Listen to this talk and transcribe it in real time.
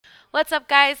What's up,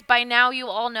 guys? By now, you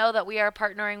all know that we are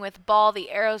partnering with Ball, the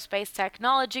aerospace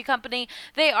technology company.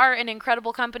 They are an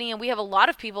incredible company, and we have a lot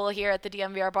of people here at the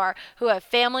DMVR bar who have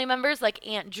family members like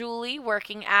Aunt Julie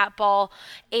working at Ball,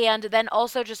 and then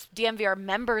also just DMVR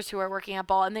members who are working at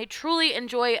Ball, and they truly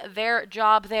enjoy their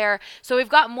job there. So we've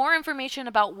got more information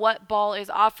about what Ball is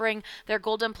offering. Their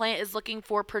Golden plant is looking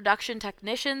for production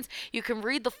technicians. You can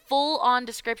read the full-on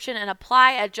description and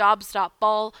apply at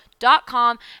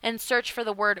jobs.ball.com and search for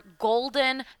the word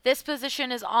golden. This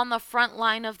position is on the front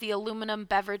line of the aluminum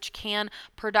beverage can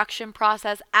production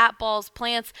process at Ball's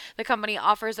plants. The company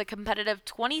offers a competitive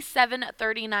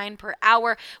 $27.39 per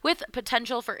hour with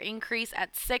potential for increase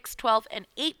at 6, 12, and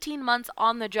 18 months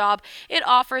on the job. It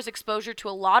offers exposure to a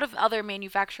lot of other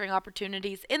manufacturing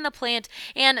opportunities in the plant,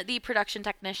 and the production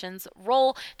technician's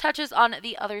role touches on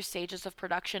the other stages of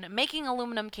production, making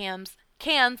aluminum cans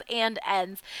and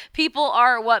ends. People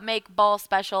are what make Ball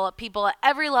special. People at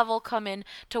every level come in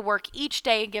to work each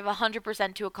day and give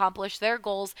 100% to accomplish their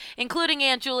goals, including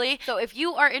Aunt Julie. So if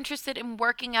you are interested in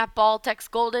working at Ball, text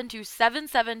Golden to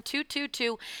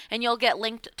 77222 and you'll get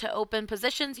linked to open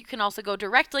positions. You can also go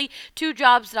directly to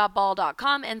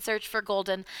jobs.ball.com and search for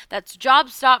Golden. That's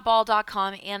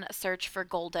jobs.ball.com and search for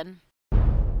Golden.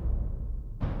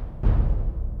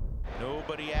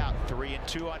 Nobody out. 3 and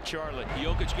 2 on Charlotte.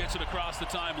 Jokic gets it across the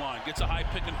timeline. Gets a high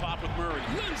pick and pop with Murray.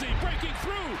 Lindsay breaking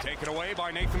through. Taken away by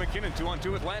Nathan MacKinnon.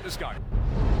 2-on-2 with Landeskog.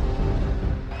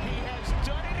 He has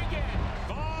done it again.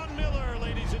 Von Miller,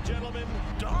 ladies and gentlemen.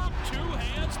 Dom, 2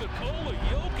 hands, Nikola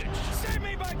Jokic. Save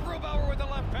me by Grubauer with the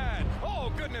left pad.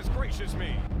 Oh, goodness gracious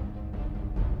me.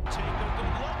 Take a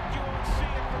good look. You won't see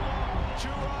it for long.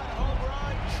 Two-run home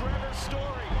run. Trevor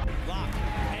Story. Lock.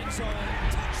 End zone.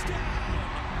 Touchdown.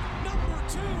 Number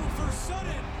 2 for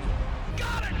Sutton.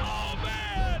 Got it! Oh,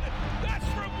 man! That's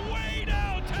from way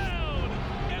downtown!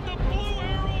 And the blue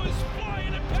arrow is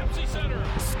flying at Pepsi Center.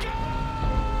 Score!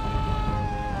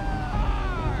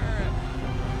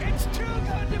 It's too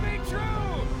good to be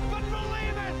true, but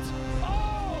believe it!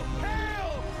 Oh,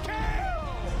 hail, Kale!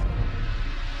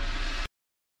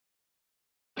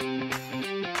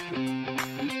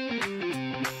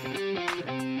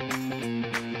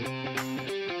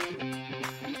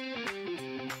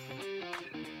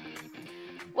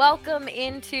 Welcome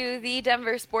into the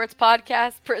Denver Sports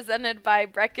Podcast presented by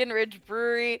Breckenridge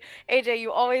Brewery. AJ,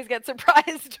 you always get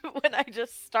surprised when I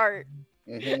just start.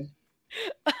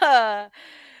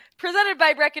 Presented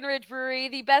by Breckenridge Brewery,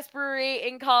 the best brewery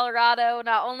in Colorado.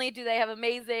 Not only do they have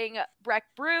amazing Breck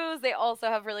brews, they also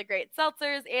have really great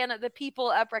seltzers, and the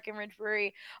people at Breckenridge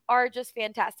Brewery are just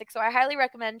fantastic. So I highly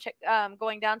recommend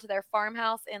going down to their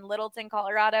farmhouse in Littleton,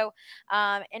 Colorado.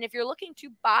 And if you're looking to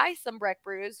buy some Breck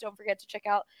brews, don't forget to check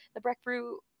out the Breck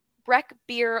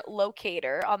Beer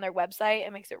Locator on their website.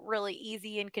 It makes it really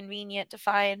easy and convenient to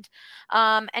find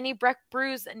any Breck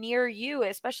brews near you,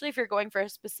 especially if you're going for a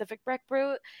specific Breck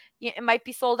brew. It might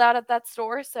be sold out at that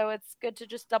store, so it's good to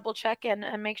just double check and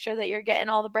make sure that you're getting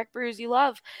all the Breck brews you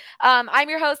love. I'm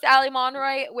your host, Allie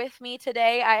Monroy. With me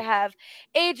today, I have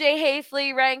AJ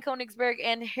Haefele, Ryan Koengisberg,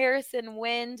 and Harrison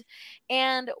Wind,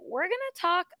 and we're going to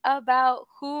talk about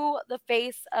who the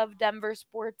face of Denver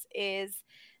sports is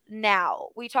now.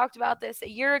 We talked about this a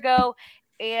year ago,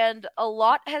 and a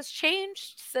lot has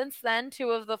changed since then. 2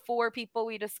 of the 4 people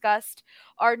we discussed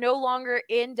are no longer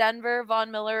in Denver.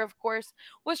 Von Miller, of course,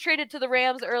 was traded to the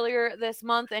Rams earlier this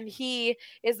month, and he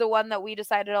is the one that we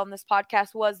decided on this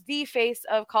podcast was the face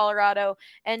of Colorado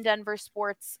and Denver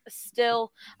sports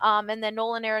still. And then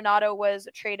Nolan Arenado was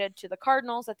traded to the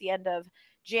Cardinals at the end of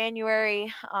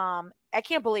January. I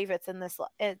can't believe it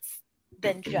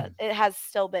has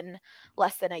still been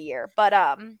less than a year,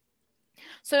 but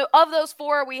so of those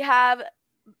 4 we have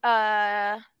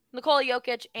Nikola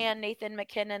Jokic and Nathan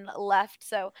MacKinnon left.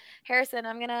 So Harrison,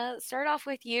 I'm gonna start off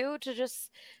with you to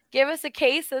just give us a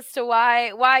case as to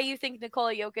why you think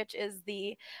Nikola Jokic is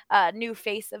the new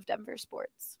face of Denver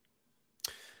sports.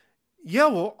 Yeah,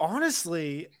 well,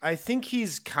 honestly, I think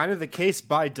he's kind of the case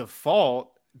by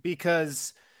default,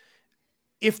 because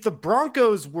if the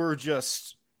Broncos were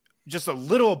just a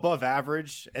little above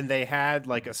average and they had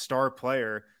like a star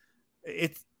player,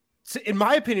 it's, in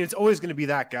my opinion, it's always going to be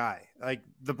that guy. Like,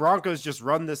 the Broncos just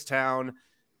run this town,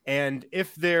 and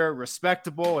if they're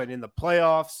respectable and in the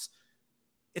playoffs,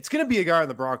 it's going to be a guy on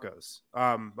the Broncos.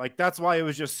 Like, that's why it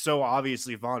was just so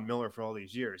obviously Von Miller for all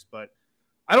these years. But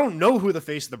I don't know who the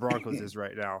face of the Broncos is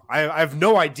right now. I have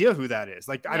no idea who that is.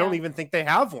 Like, I don't even think they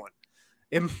have one.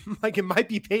 It might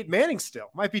be Peyton Manning still.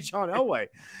 It might be John Elway.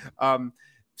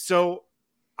 So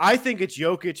I think it's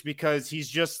Jokic because he's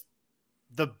just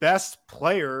the best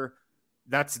player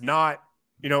that's not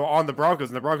on the Broncos,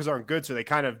 and the Broncos aren't good, so they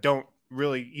kind of don't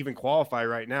really even qualify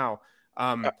right now.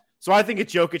 So I think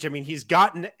it's Jokic. I mean, he's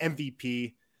gotten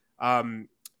MVP.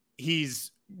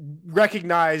 He's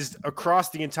recognized across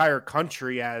the entire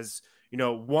country as,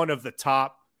 one of the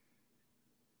top,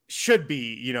 should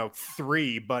be,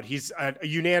 3, but he's a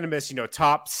unanimous,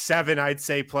 top 7, I'd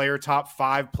say, player, top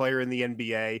 5 player in the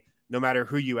NBA, no matter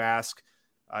who you ask.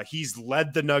 He's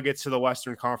led the Nuggets to the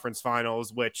Western Conference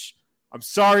Finals, which, I'm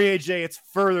sorry, AJ, it's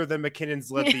further than MacKinnon's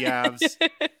led the Avs.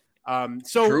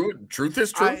 So truth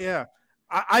is true.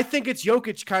 I think it's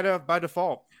Jokic kind of by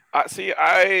default. See,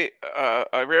 I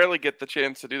rarely get the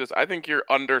chance to do this. I think you're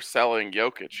underselling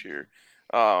Jokic here.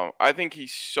 I think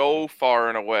he's so far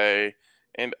and away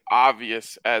and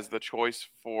obvious as the choice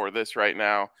for this right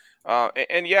now.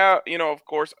 And yeah, of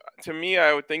course, to me,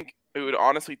 I would think it would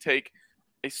honestly take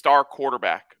a star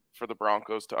quarterback for the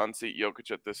Broncos to unseat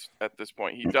Jokic at this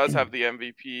point. He does have the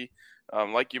MVP.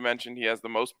 Like you mentioned, he has the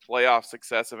most playoff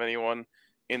success of anyone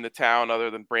in the town other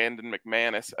than Brandon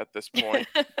McManus at this point.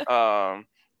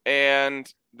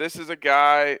 And this is a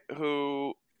guy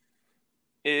who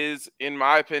is, in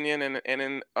my opinion, and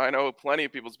in I know plenty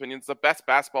of people's opinions, the best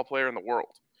basketball player in the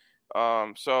world.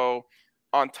 So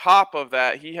on top of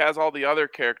that, he has all the other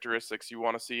characteristics you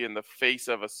want to see in the face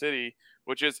of a city,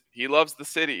 which is he loves the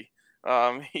city.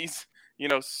 He's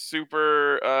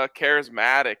super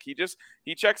charismatic.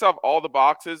 He checks off all the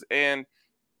boxes, and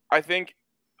I think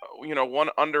one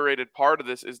underrated part of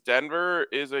this is Denver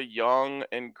is a young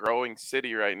and growing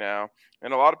city right now.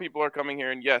 And a lot of people are coming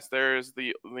here, and yes, there is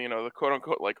the quote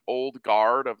unquote like old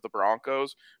guard of the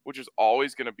Broncos, which is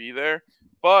always going to be there.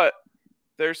 But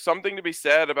there's something to be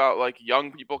said about like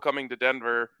young people coming to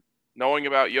Denver, knowing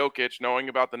about Jokic, knowing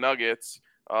about the Nuggets,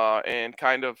 and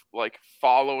kind of like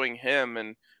following him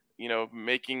and,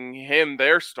 making him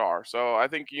their star. So I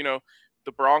think,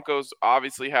 the Broncos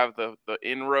obviously have the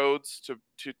inroads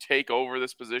to take over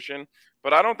this position,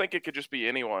 but I don't think it could just be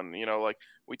anyone. Like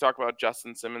we talk about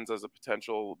Justin Simmons as a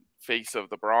potential face of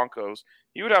the Broncos.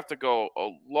 He would have to go a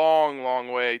long,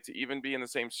 long way to even be in the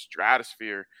same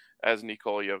stratosphere as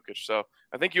Nikola Jokic. So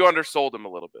I think you undersold him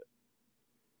a little bit.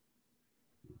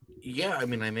 Yeah, I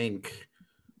mean, I think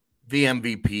the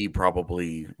MVP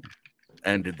probably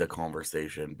ended the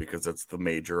conversation because it's the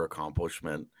major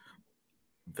accomplishment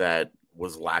that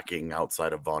was lacking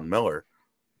outside of Von Miller.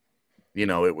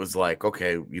 It was like,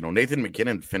 okay, Nathan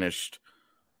MacKinnon finished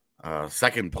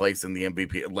second place in the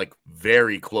MVP, like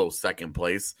very close second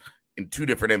place in 2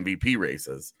 different MVP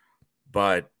races,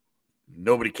 but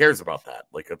nobody cares about that.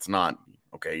 Like, it's not,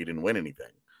 okay, you didn't win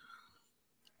anything.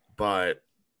 But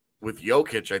with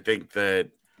Jokic, I think that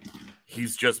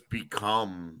he's just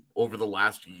become, over the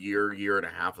last year and a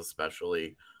half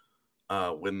especially,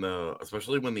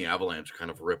 especially when the Avalanche kind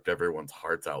of ripped everyone's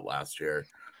hearts out last year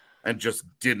and just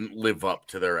didn't live up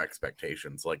to their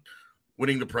expectations. Like,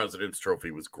 winning the President's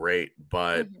Trophy was great,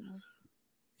 but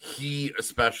he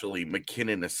especially,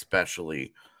 MacKinnon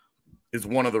especially, is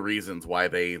one of the reasons why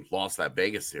they lost that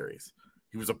Vegas series.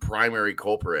 He was a primary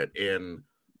culprit in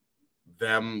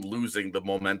them losing the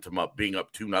momentum being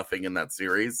up 2-0 in that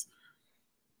series.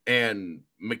 And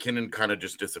MacKinnon kind of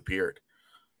just disappeared.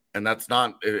 And that's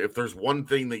not, if there's one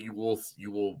thing that you've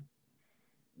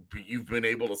been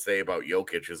able to say about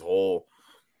Jokic his whole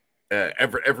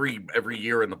every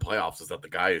year in the playoffs is that the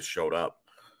guy has showed up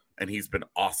and he's been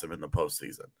awesome in the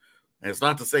postseason. And it's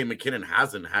not to say MacKinnon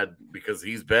hasn't had, because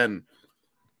he's been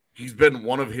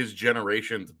one of his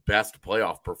generation's best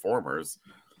playoff performers,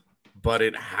 but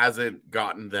it hasn't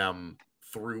gotten them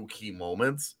through key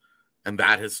moments. And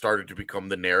that has started to become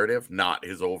the narrative, not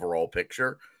his overall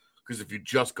picture. Because if you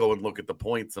just go and look at the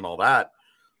points and all that,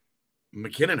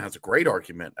 MacKinnon has a great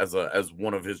argument as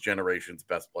one of his generation's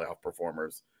best playoff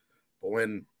performers. But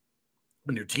when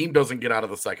your team doesn't get out of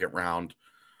the second round,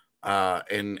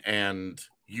 and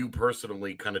you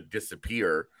personally kind of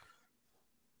disappear,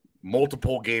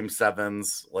 multiple game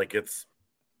 7s, like it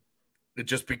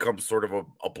just becomes sort of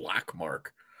a black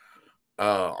mark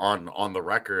on the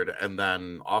record. And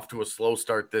then off to a slow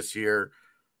start this year,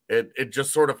 it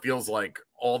just sort of feels like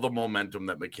all the momentum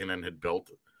that MacKinnon had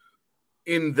built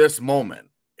in this moment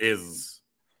is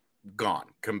gone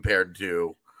compared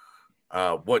to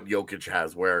what Jokic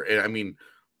has, where, I mean,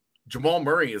 Jamal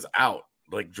Murray is out.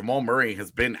 Like, Jamal Murray has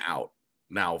been out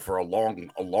now for a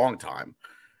long time.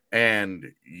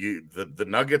 And the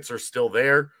Nuggets are still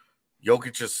there.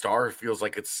 Jokic's star feels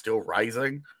like it's still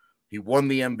rising. He won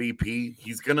the MVP.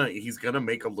 He's gonna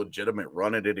make a legitimate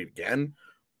run at it again.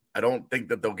 I don't think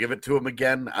that they'll give it to him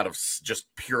again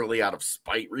purely out of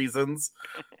spite reasons.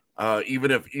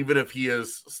 Even if he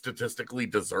is statistically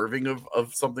deserving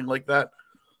of something like that.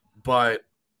 but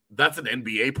that's an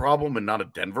NBA problem and not a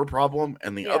Denver problem.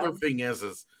 And the other thing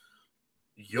is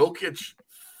Jokic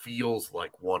feels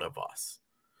like one of us.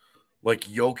 Like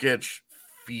Jokic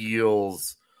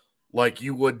feels like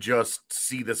you would just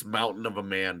see this mountain of a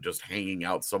man just hanging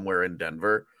out somewhere in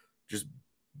Denver, just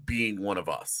being one of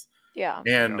us. Yeah.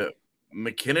 And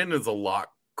MacKinnon is a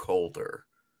lot colder.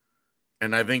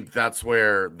 And I think that's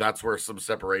where some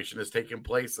separation is taking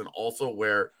place. And also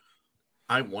where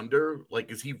I wonder, like,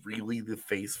 is he really the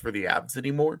face for the Avs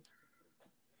anymore?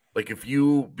 Like,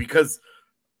 because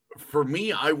for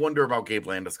me, I wonder about Gabe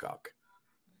Landeskog.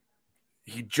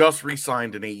 He just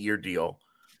re-signed an 8-year deal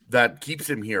that keeps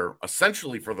him here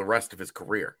essentially for the rest of his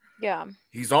career. Yeah.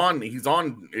 He's on,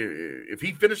 if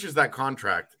he finishes that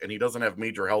contract and he doesn't have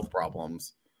major health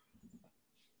problems,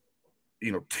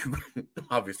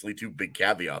 obviously two big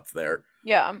caveats there.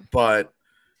 Yeah. But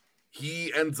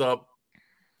he ends up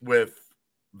with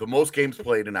the most games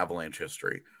played in Avalanche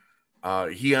history.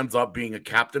 He ends up being a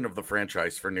captain of the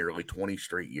franchise for nearly 20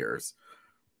 straight years.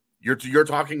 You're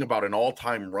talking about an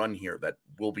all-time run here that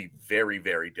will be very,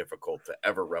 very difficult to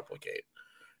ever replicate.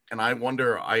 And I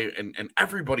wonder, and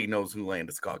everybody knows who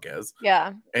Landeskog is.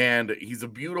 Yeah. And he's a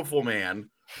beautiful man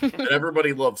that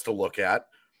everybody loves to look at.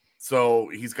 So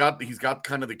he's got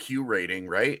kind of the Q rating,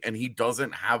 right? And he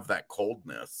doesn't have that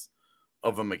coldness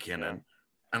of a MacKinnon. Yeah.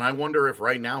 And I wonder if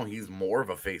right now he's more of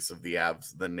a face of the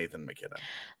Avs than Nathan MacKinnon.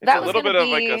 It's a little bit of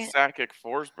like a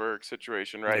Sakic-Forsberg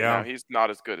situation right now. He's not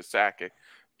as good as Sakic.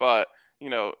 But,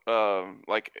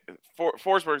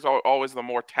 Forsberg's always the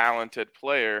more talented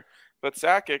player. But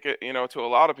Sakic, to a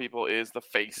lot of people, is the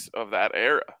face of that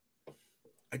era.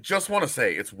 I just want to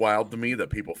say it's wild to me that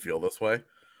people feel this way.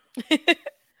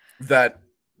 that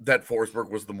Forsberg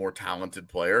was the more talented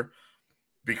player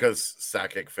because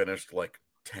Sakic finished like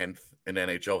 10th in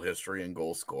NHL history in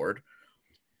goals scored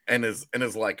and is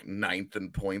like 9th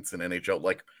in points in NHL.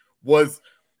 Like was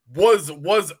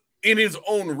in his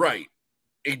own right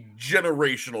a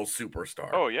generational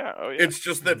superstar. Oh yeah. It's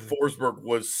just that Forsberg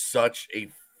was such a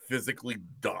physically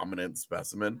dominant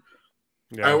specimen.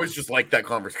 Yeah. I always just like that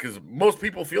conversation because most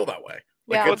people feel that way.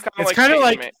 Like, yeah, it's kind of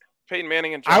like Peyton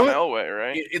Manning and John Elway,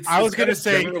 right? I was gonna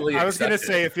say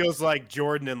it feels like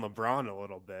Jordan and LeBron a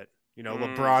little bit.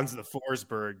 LeBron's the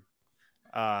Forsberg,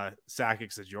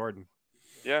 Sakic's the Jordan.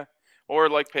 Yeah, or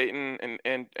like Peyton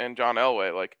and John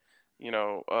Elway. Like,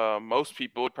 most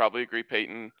people would probably agree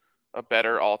Peyton a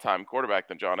better all-time quarterback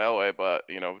than John Elway, but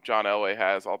John Elway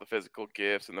has all the physical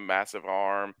gifts and the massive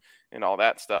arm and all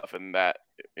that stuff, and that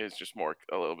is just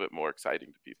a little bit more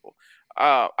exciting to people.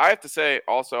 I have to say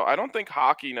also, I don't think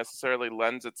hockey necessarily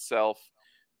lends itself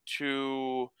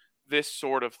to this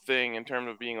sort of thing in terms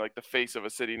of being like the face of a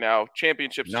city now.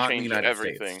 Championships change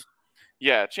everything. States.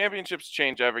 Yeah, championships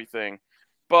change everything.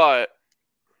 But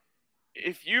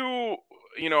if you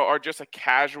are just a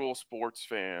casual sports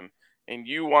fan and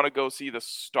you want to go see the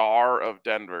star of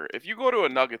Denver, if you go to a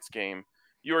Nuggets game,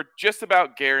 you're just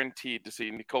about guaranteed to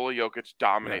see Nikola Jokic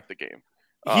dominate the game.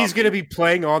 He's going to be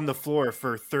playing on the floor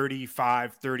for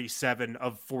 35, 37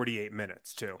 of 48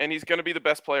 minutes too. And he's going to be the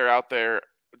best player out there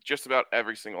just about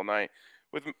every single night.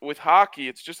 With hockey,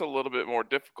 it's just a little bit more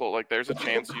difficult. Like, there's a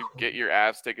chance you get your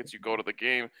Avs tickets, you go to the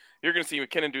game. You're going to see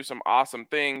MacKinnon do some awesome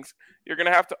things. You're going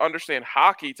to have to understand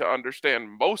hockey to understand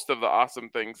most of the awesome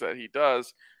things that he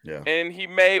does. Yeah. And he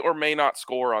may or may not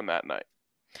score on that night.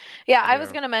 Yeah, I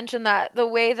was going to mention that the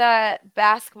way that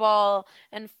basketball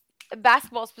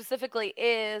specifically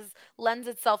lends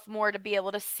itself more to be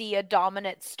able to see a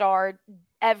dominant star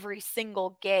every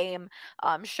single game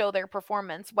show their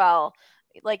performance well.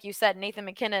 Like you said, Nathan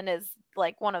MacKinnon is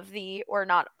like one of the, or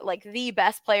not like the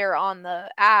best player on the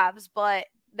Avs, but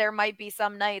there might be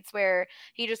some nights where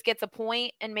he just gets a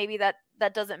point and maybe that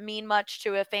doesn't mean much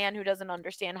to a fan who doesn't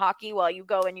understand hockey, while you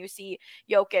go and you see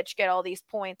Jokic get all these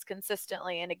points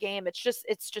consistently in a game. It's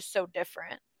just so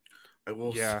different. I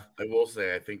will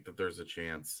say, I think that there's a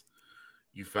chance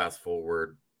you fast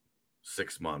forward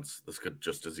 6 months, this could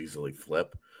just as easily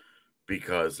flip,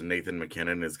 because Nathan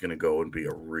MacKinnon is going to go and be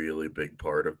a really big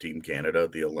part of Team Canada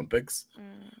at the Olympics.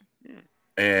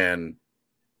 And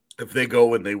if they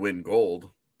go and they win gold,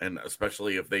 and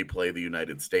especially if they play the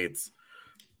United States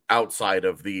outside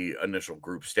of the initial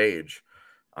group stage,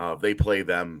 they play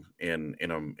them in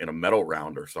a medal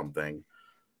round or something,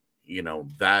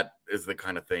 that is the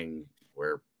kind of thing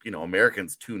where,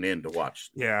 Americans tune in to watch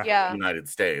the United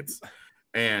States.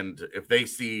 And if they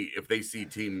see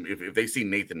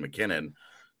Nathan MacKinnon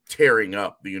tearing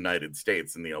up the United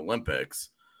States in the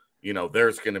Olympics,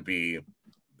 there's going to be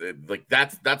like,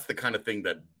 that's the kind of thing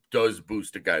that does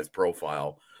boost a guy's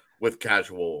profile with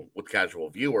casual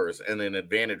viewers, and an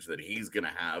advantage that he's going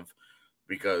to have,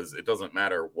 because it doesn't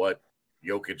matter what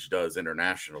Jokic does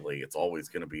internationally, it's always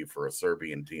going to be for a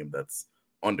Serbian team that's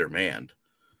undermanned.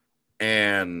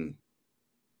 And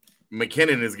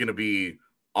MacKinnon is going to be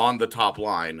on the top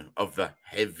line of the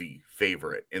heavy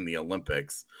favorite in the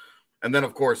Olympics. And then,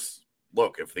 of course,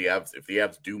 look, if the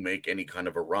Avs do make any kind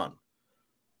of a run,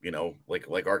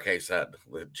 like RK said,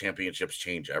 the championships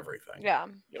change everything. Yeah.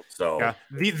 So yeah.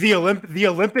 The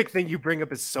Olympic thing you bring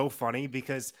up is so funny,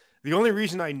 because the only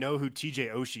reason I know who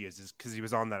TJ Oshie is because he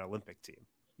was on that Olympic team.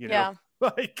 Yeah.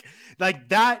 like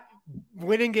that,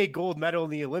 winning a gold medal in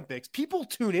the Olympics, people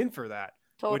tune in for that.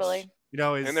 Totally.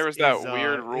 Which, and there was that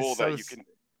weird rule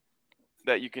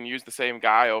that you can use the same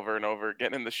guy over and over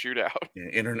again in the shootout. Yeah,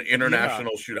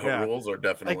 international shootout rules are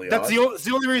definitely that's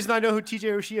the only reason I know who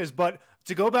TJ Oshie is. But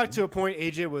to go back to a point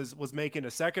AJ was making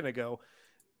a second ago,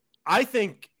 I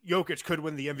think Jokic could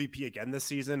win the MVP again this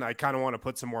season. I kind of want to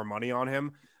put some more money on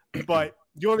him, but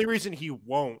the only reason he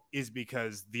won't is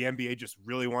because the NBA just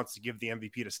really wants to give the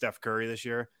MVP to Steph Curry this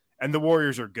year, and the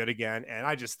Warriors are good again. And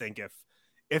I just think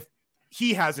if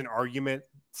he has an argument,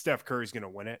 Steph Curry's going to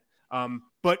win it.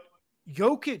 But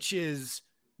Jokic is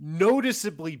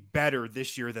noticeably better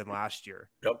this year than last year,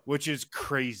 which is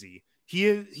crazy. He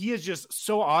is just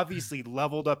so obviously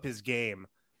leveled up his game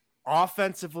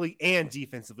offensively and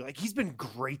defensively. Like, he's been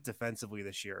great defensively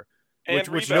this year,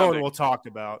 which no one will talk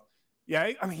about.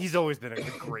 Yeah, I mean, he's always been a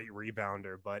great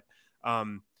rebounder, but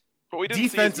we didn't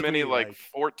see as many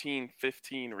 14,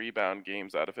 15 rebound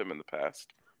games out of him in the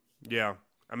past. Yeah.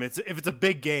 I mean, if it's a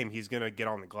big game, he's going to get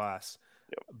on the glass.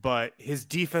 But his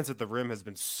defense at the rim has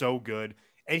been so good,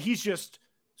 and he's just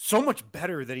so much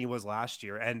better than he was last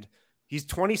year. And he's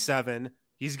 27.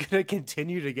 He's going to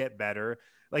continue to get better.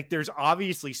 Like, there's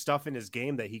obviously stuff in his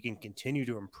game that he can continue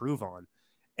to improve on.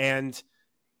 And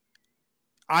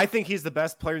I think he's the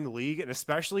best player in the league, and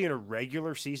especially in a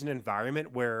regular season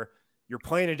environment where you're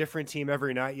playing a different team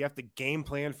every night. You have to game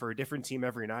plan for a different team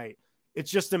every night. It's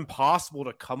just impossible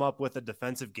to come up with a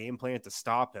defensive game plan to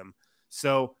stop him.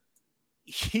 So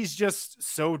he's just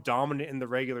so dominant in the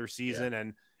regular season.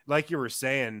 And like you were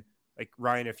saying, like,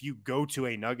 Ryan, if you go to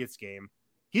a Nuggets game,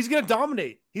 he's going to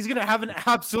dominate. He's going to have an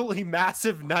absolutely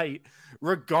massive night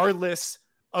regardless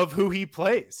of who he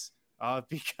plays,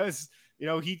 because,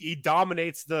 he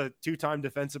dominates the two-time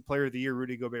defensive player of the year,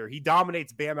 Rudy Gobert. He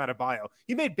dominates Bam Adebayo.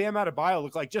 He made Bam Adebayo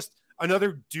look like just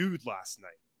another dude last night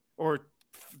or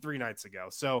 3 nights ago.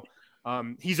 So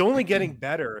he's only getting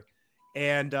better.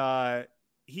 And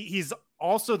he's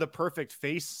also the perfect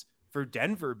face for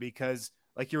Denver because,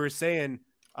 like you were saying,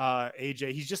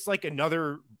 AJ, he's just like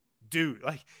another dude.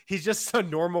 Like, he's just a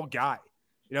normal guy.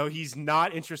 He's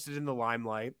not interested in the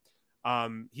limelight.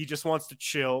 He just wants to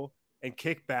chill and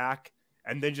kick back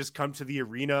and then just come to the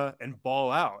arena and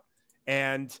ball out.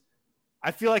 And I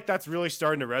feel like that's really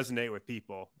starting to resonate with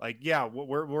people. Like, yeah,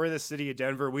 we're in the city of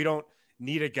Denver. We don't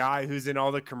need a guy who's in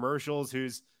all the commercials,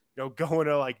 who's going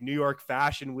to like New York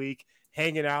Fashion Week,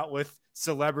 hanging out with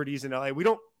celebrities in LA. We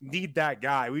don't need that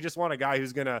guy. We just want a guy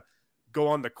who's going to go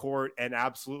on the court and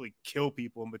absolutely kill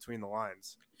people in between the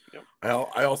lines. Yep.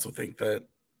 I also think that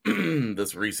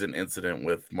this recent incident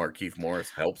with Markieff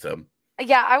Morris helps him.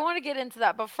 Yeah, I want to get into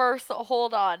that, but first,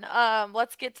 hold on.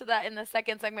 Let's get to that in the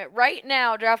second segment. Right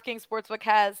now, DraftKings Sportsbook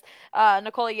has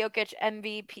Nikola Jokic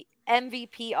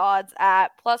MVP odds at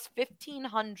plus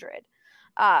 1,500.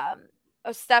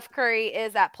 Steph Curry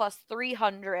is at plus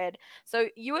 300. So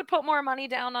you would put more money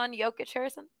down on Jokic,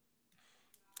 Harrison?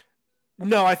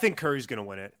 No, I think Curry's going to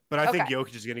win it, but I think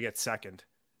Jokic is going to get second.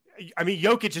 I mean,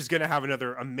 Jokic is going to have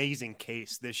another amazing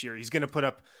case this year. He's going to put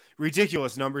up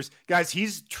ridiculous numbers. Guys,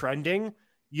 he's trending.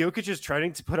 Jokic is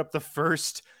trending to put up the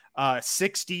first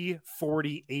 60,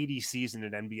 40, 80 season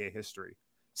in NBA history.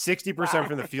 60%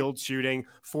 from the field shooting,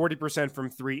 40%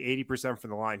 from 3, 80% from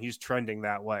the line. He's trending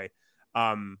that way.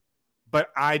 But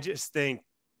I just think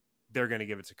they're going to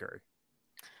give it to Curry.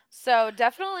 So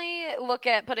definitely look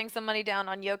at putting some money down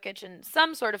on Jokic in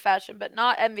some sort of fashion, but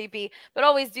not MVP. But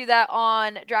always do that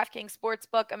on DraftKings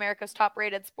Sportsbook, America's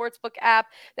top-rated sportsbook app.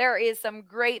 There is some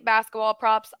great basketball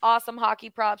props, awesome hockey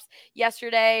props.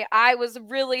 Yesterday, I was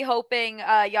really hoping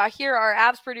Yahir, our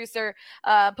apps producer,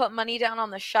 put money down on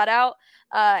the shutout.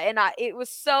 It was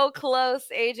so close,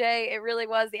 AJ. It really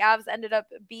was. The Avs ended up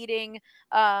beating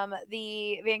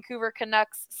the Vancouver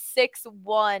Canucks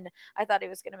 6-1. I thought he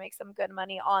was going to make some good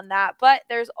money on that, but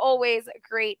there's always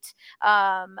great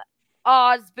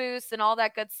odds boosts and all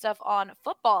that good stuff on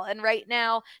football. And right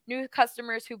now, new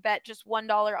customers who bet just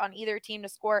 $1 on either team to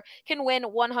score can win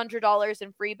 $100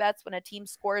 in free bets when a team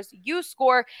scores. You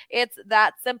score. It's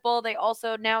that simple. They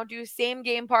also now do same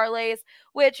game parlays,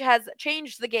 which has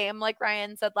changed the game. Like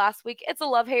Ryan said last week, it's a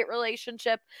love-hate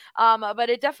relationship, but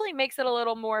it definitely makes it a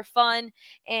little more fun.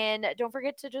 And don't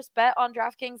forget to just bet on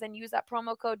DraftKings and use that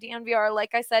promo code DNVR.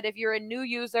 Like I said, if you're a new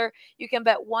user, you can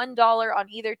bet $1 on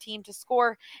either team to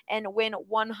score and win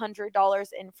 $100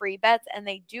 in free bets. And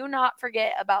they do not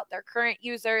forget about their current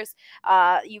users.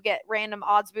 You get random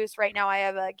odds boosts. Right now, I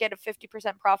have get a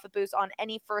 50% profit boost on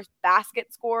any first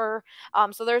basket scorer.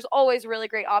 So there's always really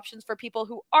great options for people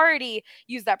who already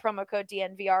use that promo code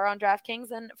DNVR on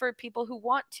DraftKings, and for people who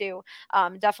want to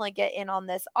definitely get in on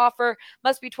this offer.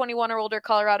 Must be 21 or older,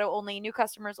 Colorado only, new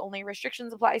customers only,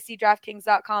 restrictions apply. See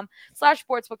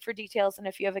DraftKings.com/sportsbook for details. And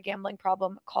if you have a gambling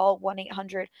problem, call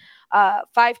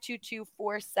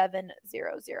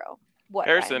 1-800-522-4700. What,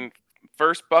 Harrison, Ryan?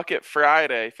 first bucket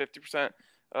Friday, 50%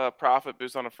 profit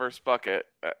boost on a first bucket.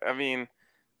 I mean,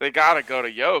 they gotta go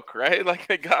to Yoke, right? Like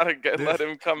they gotta let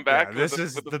him come back. Yeah, this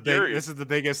is the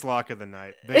biggest lock of the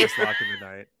night. Biggest lock of the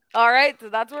night. All right, so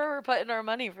that's where we're putting our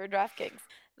money for DraftKings.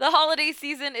 The holiday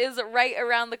season is right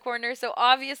around the corner, so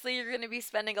obviously you're going to be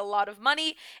spending a lot of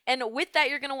money, and with that,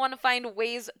 you're going to want to find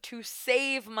ways to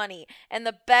save money. And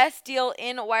the best deal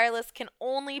in wireless can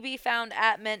only be found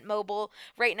at Mint Mobile.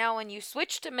 Right now, when you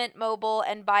switch to Mint Mobile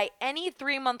and buy any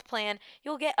 3-month plan,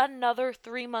 you'll get another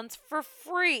 3 months for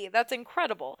free. That's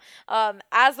incredible.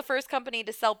 As the first company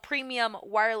to sell premium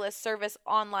wireless service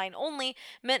online only,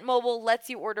 Mint Mobile lets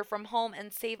you order from home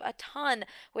and save a ton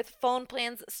with phone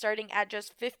plans starting at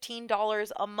just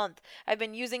 $15 a month. I've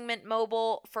been using Mint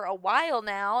Mobile for a while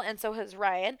now, and so has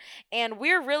Ryan, and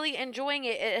we're really enjoying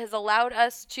it. It has allowed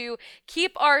us to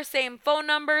keep our same phone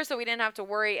number, so we didn't have to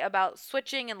worry about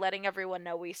switching and letting everyone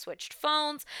know we switched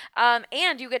phones.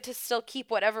 And you get to still keep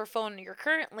whatever phone you're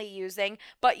currently using,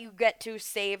 but you get to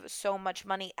save so much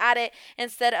money at it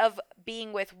instead of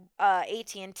being with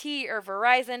AT&T or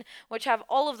Verizon, which have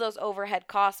all of those overhead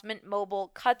costs. Mint Mobile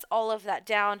cuts all of that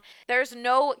down. There's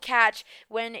no catch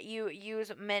when you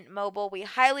use Mint Mobile. We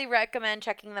highly recommend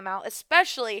checking them out,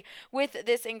 especially with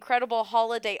this incredible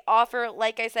holiday offer.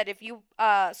 Like I said, if you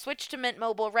switch to Mint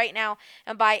Mobile right now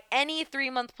and buy any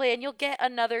 3-month plan, you'll get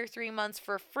another 3 months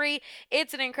for free.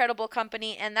 It's an incredible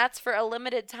company, and that's for a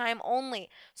limited time only.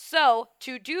 So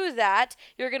to do that,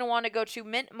 you're going to want to go to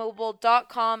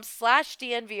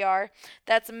mintmobile.com/DNVR.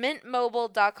 That's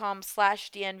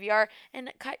mintmobile.com/DNVR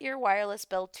and cut your wireless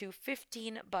bill to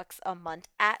 $15 a month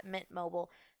at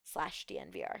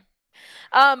mintmobile.com/DNVR.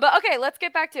 But okay, let's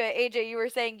get back to it. AJ, you were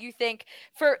saying you think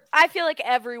I feel like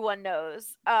everyone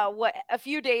knows what a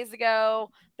few days ago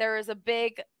there was a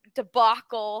big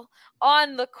debacle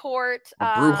on the court.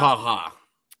 Brouhaha.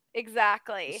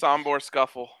 Exactly. Sombor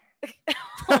scuffle.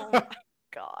 Oh my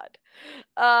God.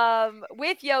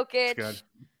 With Jokic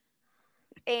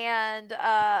and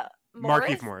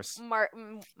Markieff Morris.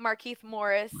 Markieff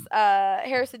Morris.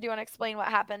 Harrison, do you want to explain what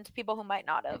happened to people who might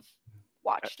not have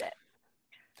watched it?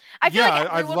 I feel like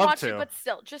everyone watched it, but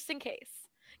still, just in case.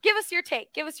 Give us your take.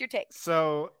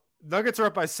 So, Nuggets are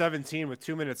up by 17 with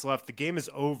 2 minutes left. The game is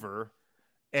over,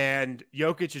 and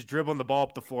Jokic is dribbling the ball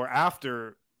up the floor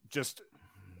after just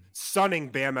sunning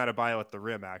Bam Adebayo at the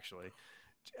rim, actually.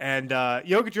 And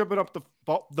Jokic dribbling up the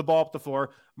ball up the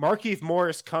floor. Markieff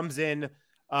Morris comes in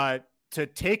to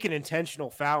take an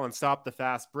intentional foul and stop the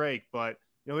fast break, but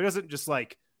he doesn't just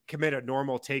like commit a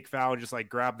normal take foul and just like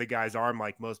grab the guy's arm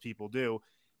like most people do.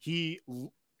 He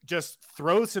just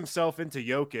throws himself into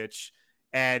Jokic,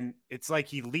 and it's like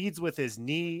he leads with his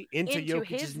knee into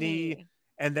Jokic's knee,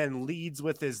 and then leads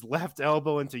with his left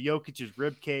elbow into Jokic's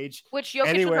rib cage. Which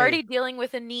Jokic was already dealing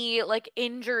with a knee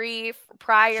injury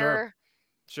prior.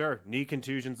 Sure. Knee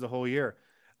contusions the whole year.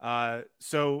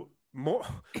 So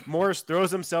Morris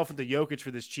throws himself into Jokic for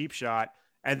this cheap shot,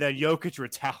 and then Jokic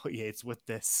retaliates with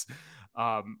this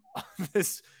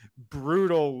this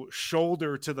brutal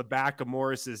shoulder to the back of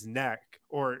Morris's neck,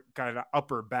 or kind of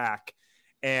upper back,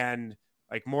 and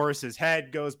like Morris's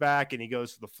head goes back and he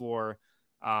goes to the floor.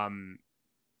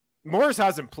 Morris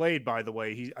hasn't played, by the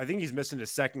way. I think he's missing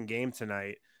his second game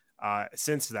tonight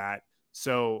since that,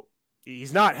 so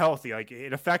he's not healthy. Like,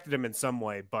 it affected him in some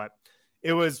way, but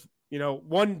it was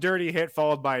one dirty hit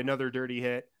followed by another dirty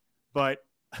hit. But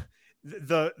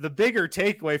the bigger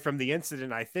takeaway from the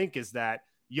incident, I think, is that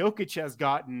Jokic has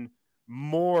gotten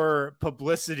more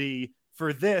publicity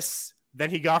for this than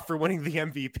he got for winning the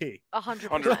MVP.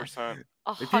 100%.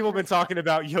 People have been talking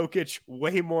about Jokic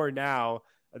way more now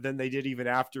than they did even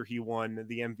after he won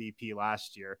the MVP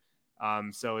last year.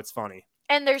 So it's funny.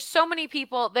 And there's so many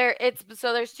people there.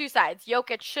 There's two sides.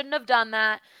 Jokic shouldn't have done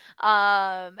that.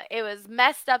 It was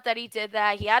messed up that he did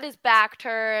that. He had his back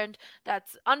turned.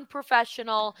 That's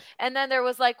unprofessional. And then there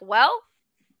was like, well,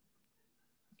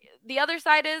 the other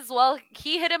side is, well,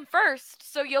 he hit him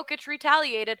first, so Jokic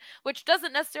retaliated, which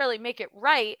doesn't necessarily make it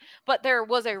right, but there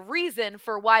was a reason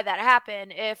for why that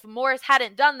happened. If Morris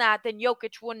hadn't done that, then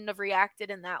Jokic wouldn't have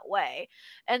reacted in that way.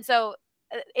 And so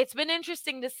it's been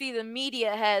interesting to see the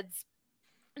media heads,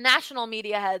 national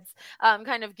media heads,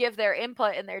 kind of give their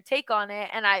input and their take on it.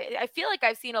 And I feel like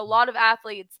I've seen a lot of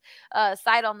athletes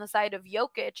side on the side of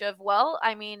Jokic of, well,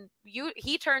 I mean,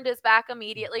 he turned his back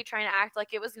immediately trying to act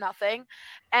like it was nothing.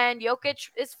 And Jokic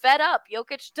is fed up.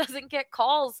 Jokic doesn't get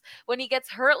calls when he gets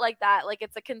hurt like that. Like,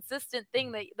 it's a consistent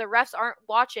thing that the refs aren't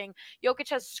watching. Jokic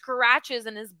has scratches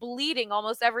and is bleeding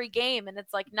almost every game, and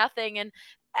it's like nothing. And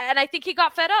I think he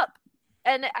got fed up.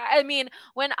 And I mean,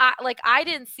 when I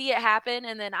didn't see it happen,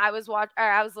 and then I was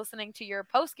listening to your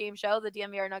post game show, the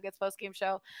DMVR Nuggets post game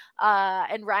show,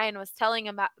 and Ryan was telling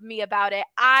me about it.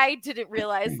 I didn't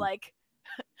realize, like,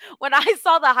 when I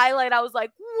saw the highlight, I was like,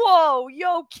 "Whoa,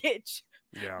 Jokic!"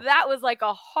 Yeah. That was like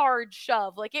a hard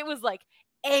shove. Like, it was like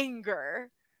anger.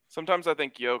 Sometimes I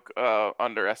think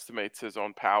underestimates his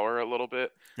own power a little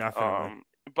bit. Definitely.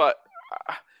 But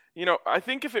I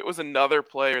think if it was another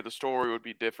player, the story would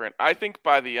be different. I think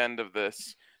by the end of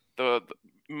this, the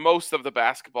most of the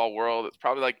basketball world, it's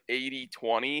probably like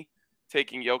 80-20,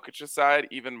 taking Jokic aside,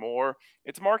 even more.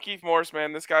 It's Markieff Morris,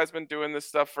 man. This guy's been doing this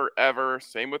stuff forever.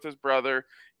 Same with his brother.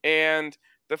 And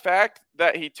the fact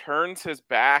that he turns his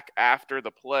back after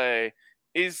the play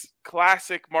is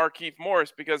classic Markieff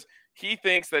Morris, because he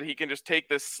thinks that he can just take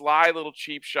this sly little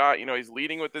cheap shot. He's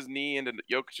leading with his knee into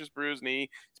Jokic's bruised knee.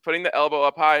 He's putting the elbow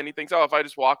up high, and he thinks, oh, if I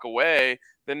just walk away,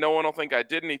 then no one will think I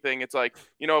did anything. It's like,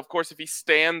 of course, if he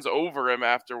stands over him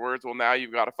afterwards, well, now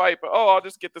you've got to fight. But, I'll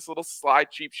just get this little sly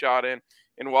cheap shot in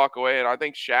and walk away. And I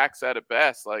think Shaq said it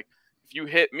best. Like, if you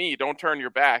hit me, don't turn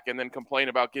your back and then complain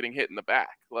about getting hit in the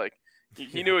back. Like,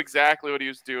 he knew exactly what he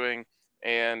was doing.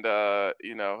 And,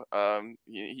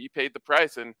 he paid the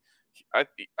price. And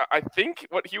I think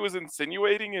what he was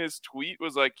insinuating in his tweet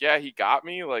was like, yeah, he got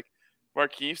me. Like,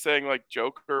 Markieff saying, like,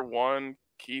 Joker 1,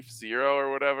 Keith 0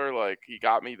 or whatever. Like, he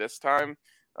got me this time.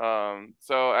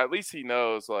 So at least he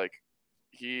knows, like,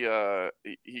 he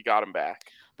got him back.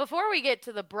 Before we get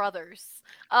to the brothers,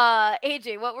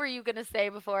 AJ, what were you going to say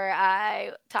before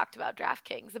I talked about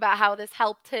DraftKings, about how this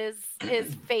helped his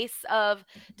Face of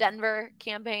Denver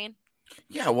campaign?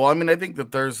 Yeah, well, I mean, I think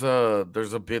that there's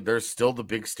still the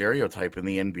big stereotype in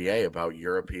the NBA about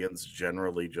Europeans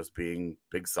generally just being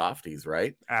big softies,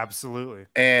 right? Absolutely.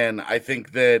 And I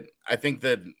think that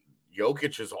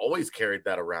Jokic has always carried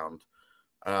that around,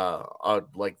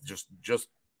 like just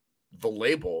the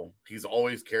label. He's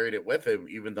always carried it with him,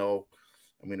 even though,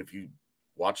 I mean, if you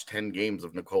watch 10 games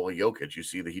of Nikola Jokic, you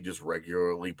see that he just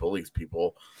regularly bullies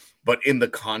people, but in the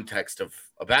context of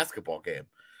a basketball game.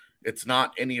 It's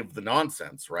not any of the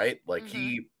nonsense, right? Like,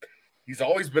 he's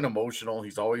always been emotional.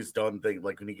 He's always done things,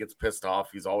 like when he gets pissed off,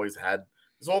 he's always had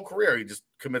his whole career. He just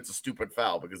commits a stupid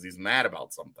foul because he's mad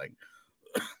about something.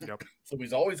 Yep. So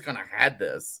he's always kind of had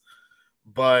this.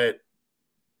 But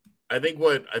I think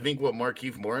what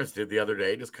Markieff Morris did the other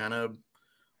day just kind of,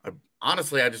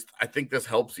 honestly, I think this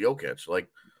helps Jokic. Like,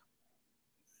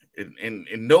 in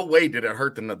no way did it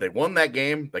hurt them that they won that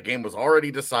game. The game was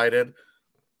already decided.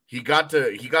 He got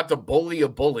to bully a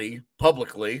bully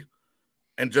publicly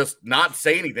and just not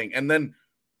say anything. And then,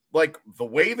 like, the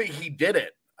way that he did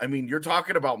it, I mean, you're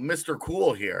talking about Mr.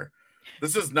 Cool here.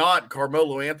 This is not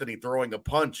Carmelo Anthony throwing a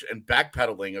punch and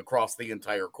backpedaling across the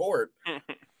entire court.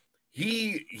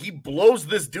 He blows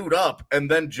this dude up and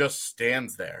then just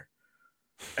stands there.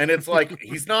 And it's like,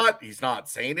 he's not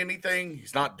saying anything.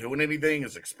 He's not doing anything.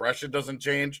 His expression doesn't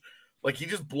change. Like, he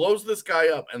just blows this guy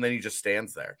up, and then he just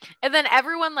stands there. And then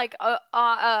everyone, like,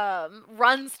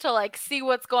 runs to, like, see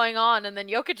what's going on, and then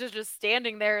Jokic is just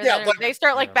standing there, and then they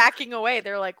start, like, backing away.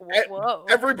 They're like, whoa.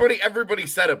 Everybody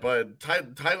said it, but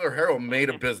Tyler Harrow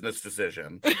made a business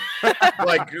decision.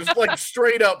 just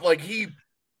straight up, like,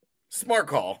 smart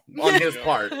call on his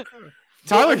part.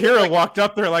 Tyler Hero walked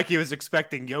up there like he was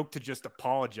expecting Yoke to just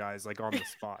apologize, like, on the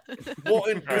spot. Well,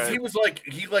 because he was like,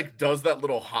 he does that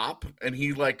little hop, and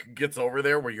he like gets over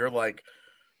there where you're like,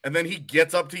 and then he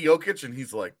gets up to Jokic and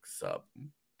he's like, sup.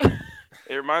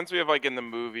 It reminds me of like in the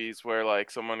movies where like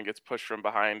someone gets pushed from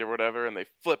behind or whatever, and they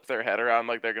flip their head around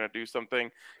like they're gonna do something,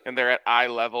 and they're at eye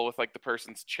level with like the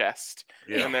person's chest,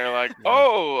 Yeah. and they're like,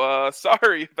 "Oh,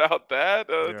 sorry about that.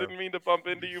 Yeah. Didn't mean to bump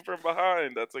into you from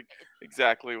behind." That's like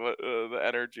exactly what the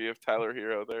energy of Tyler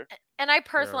Hero there. And I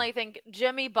personally think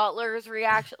Jimmy Butler's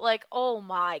reaction, like, oh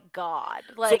my God.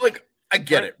 So like I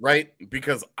get it, right?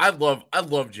 Because I love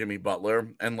Jimmy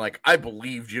Butler, and like I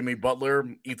believe Jimmy Butler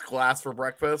eats glass for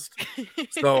breakfast.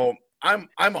 So I'm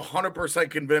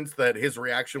 100% convinced that his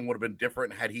reaction would have been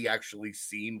different had he actually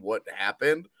seen what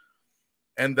happened,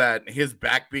 and that his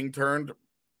back being turned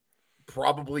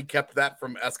probably kept that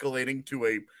from escalating to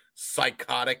a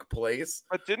psychotic place.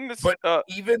 But didn't this? But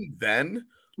even then,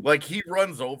 like he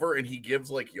runs over and he gives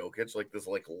like Jokic like this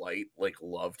like light like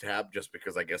love tap just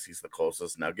because I guess he's the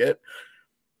closest Nugget,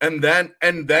 and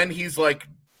then he's like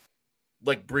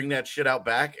bring that shit out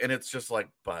back, and it's just like,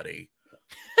 buddy,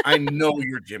 I know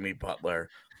you're Jimmy Butler,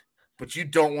 but you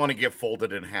don't want to get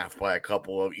folded in half by a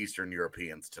couple of Eastern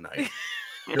Europeans tonight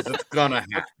because it's gonna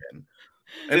happen.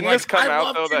 And didn't like, this come I out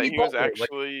love though that Jimmy Butler.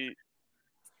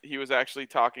 he was actually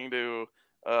talking to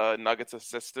Nuggets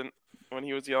assistant when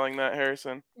he was yelling that,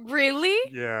 Harrison? Really?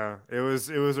 Yeah, it was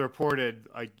reported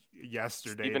like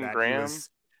yesterday Stephen that Graham? he was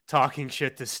talking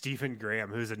shit to Stephen Graham,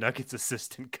 who's a Nuggets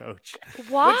assistant coach.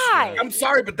 Why? I'm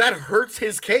sorry, but that hurts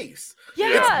his case.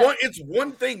 Yeah. It's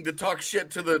one thing to talk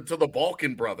shit to the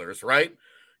Balkan brothers, right?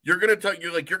 You're gonna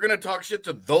talk shit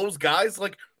to those guys.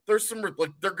 Like there's some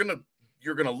like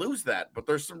you're gonna lose that, but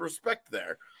there's some respect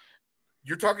there.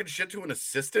 You're talking shit to an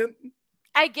assistant.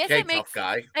 I guess Okay, it makes tough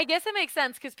guy. I guess it makes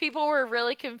sense because people were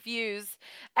really confused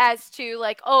as to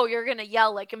like, oh, you're gonna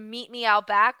yell like meet me out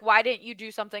back. Why didn't you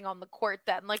do something on the court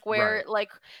then? Like where Right. like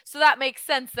so that makes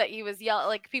sense that he was yelling.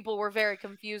 Like people were very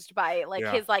confused by it. Like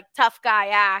Yeah. his like tough guy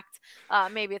act.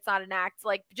 Maybe it's not an act.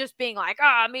 Like just being like,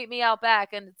 meet me out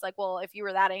back. And it's like, well, if you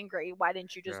were that angry, why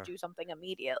didn't you just do something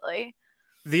immediately?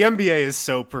 The NBA is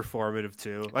so performative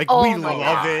too. Like Oh we my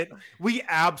love God. it. We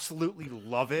absolutely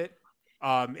love it.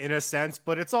 In a sense,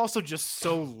 but it's also just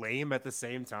so lame at the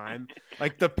same time.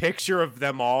 Like the picture of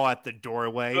them all at the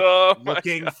doorway Oh my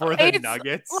looking God. for the It's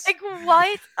Nuggets. Like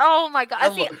what? Oh my God. I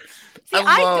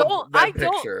love that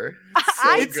don't picture.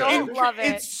 I So don't good. love it.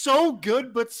 It's so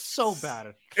good, but so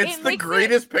bad. It's It the makes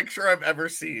greatest picture I've ever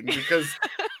seen because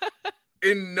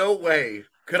in no way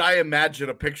could I imagine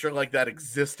a picture like that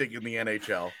existing in the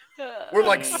NHL. Where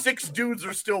like 6 dudes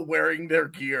are still wearing their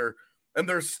gear and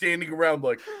they're standing around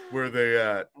like, where are they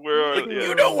at? Like,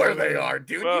 you know where they are,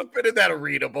 dude. Well, You've been in that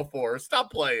arena before.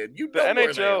 Stop playing. You the know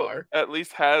where they NHL are. at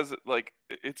least has like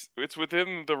it's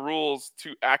within the rules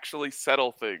to actually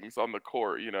settle things on the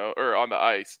court, or on the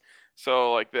ice.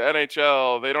 So like the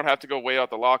NHL, they don't have to go way out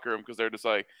the locker room because they're just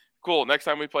like, cool. Next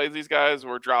time we play these guys,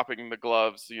 we're dropping the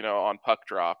gloves, on puck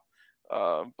drop.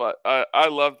 But I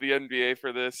love the NBA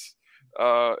for this.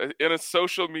 In a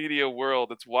social media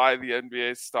world, it's why the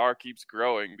NBA star keeps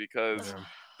growing because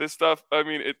this stuff, I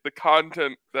mean, the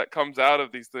content that comes out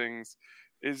of these things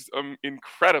is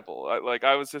incredible.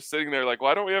 I was just sitting there like,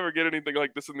 why don't we ever get anything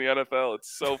like this in the NFL?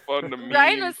 It's so fun to me.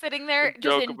 Ryan was sitting there and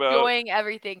just joke about. enjoying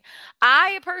everything.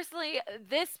 I personally,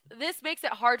 this makes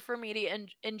it hard for me to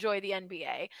enjoy the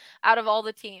NBA out of all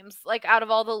the teams, like out of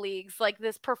all the leagues, like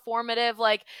this performative,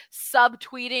 like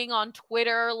subtweeting on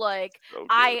Twitter, like So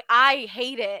good. I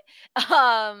hate it.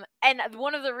 And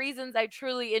one of the reasons I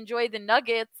truly enjoy the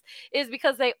Nuggets is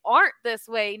because they aren't this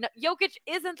way. Jokic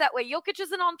isn't that way. Jokic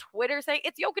isn't on Twitter saying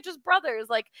it's Jokic's brothers.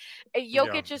 Like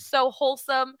Jokic is so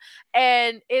wholesome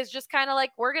and is just kind of like,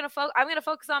 I'm going to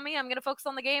focus on me. I'm going to focus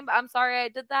on the game. I'm sorry I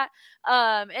did that.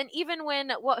 And even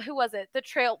when who was it? The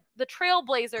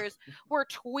Trailblazers were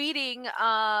tweeting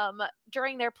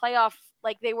during their playoff,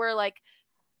 like they were like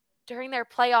during their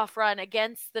playoff run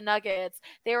against the Nuggets,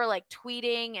 they were like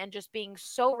tweeting and just being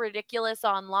so ridiculous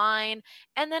online.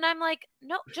 And then I'm like,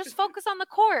 no, just focus on the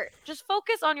court. Just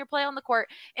focus on your play on the court.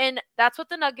 And that's what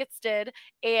the Nuggets did.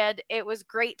 And it was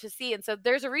great to see. And so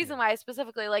there's a reason why I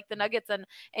specifically like the Nuggets and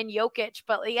Jokic,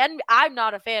 but I'm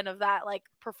not a fan of that like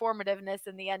performativeness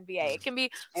in the NBA. It can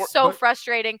be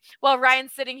frustrating while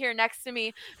Ryan's sitting here next to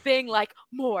me being like,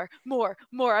 more.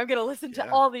 I'm going to listen to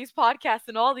all these podcasts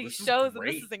and all these shows. And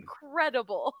this is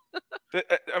incredible.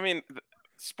 I mean,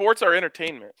 sports are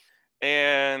entertainment.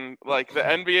 And like the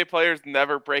NBA players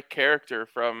never break character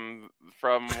from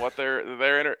what their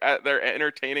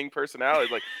entertaining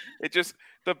personality. Like it just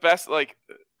the best. Like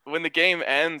when the game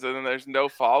ends and then there's no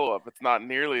follow up, it's not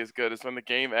nearly as good as when the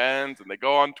game ends and they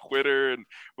go on Twitter and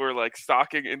we're like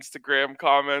stalking Instagram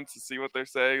comments to see what they're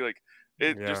saying. Like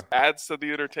it just adds to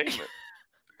the entertainment.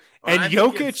 And I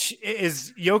think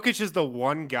it's- Jokic is the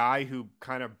one guy who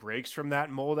kind of breaks from that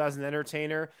mold as an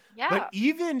entertainer. Yeah. But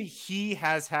even he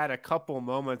has had a couple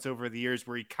moments over the years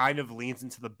where he kind of leans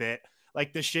into the bit,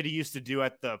 like the shit he used to do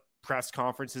at the press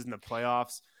conferences in the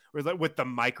playoffs, or with the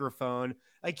microphone.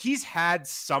 Like he's had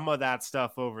some of that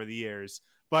stuff over the years.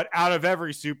 But out of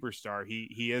every superstar,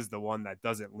 he is the one that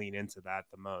doesn't lean into that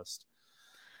the most.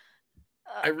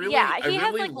 I really has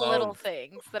like love, little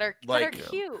things that are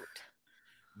cute.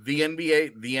 The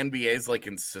NBA's like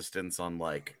insistence on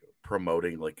like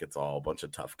promoting like it's all a bunch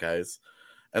of tough guys,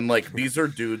 and like these are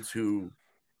dudes who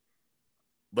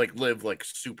like live like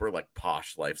super like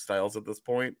posh lifestyles at this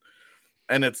point,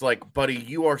 and it's like, buddy,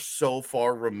 you are so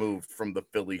far removed from the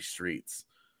Philly streets.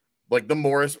 Like the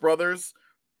Morris brothers,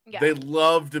 they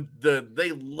love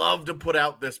to put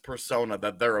out this persona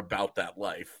that they're about that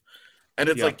life, and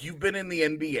it's like you've been in the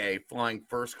NBA flying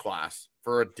first class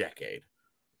for a decade.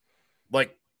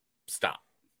 Like, stop.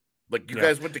 Like, you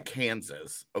guys went to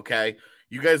Kansas, okay?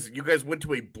 You guys went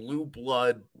to a blue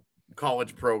blood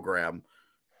college program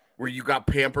where you got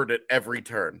pampered at every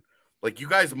turn. Like, you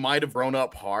guys might have grown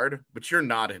up hard, but you're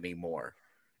not anymore.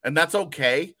 And that's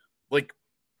okay. Like,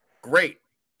 great.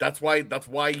 That's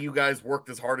why you guys worked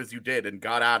as hard as you did and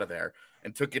got out of there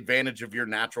and took advantage of your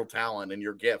natural talent and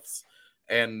your gifts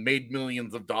and made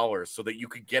millions of dollars so that you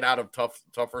could get out of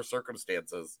tougher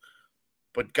circumstances.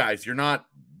 But guys, you're not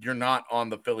on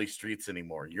the Philly streets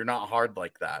anymore. You're not hard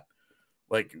like that.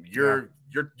 Like you're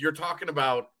talking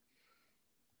about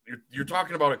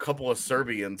a couple of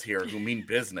Serbians here who mean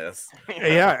business.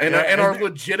 And are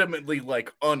legitimately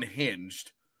like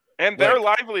unhinged. And their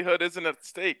livelihood isn't at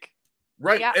stake.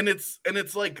 Right. Yeah. And it's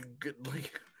like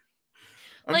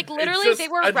literally they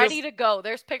were ready to go.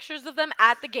 There's pictures of them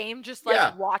at the game just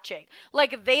like watching.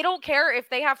 Like they don't care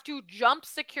if they have to jump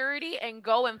security and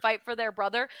go and fight for their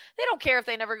brother. They don't care if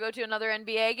they never go to another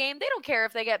NBA game. They don't care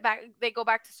if they go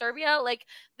back to Serbia. Like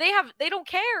they don't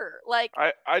care. Like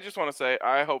I just want to say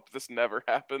I hope this never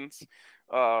happens.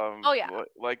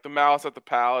 Like the Malice at the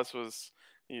Palace was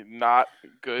not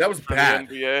good. That was bad.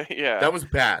 The NBA. Yeah. That was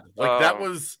bad. Like that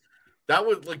was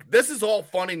like, this is all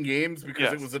fun and games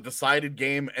because it was a decided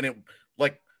game, and it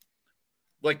like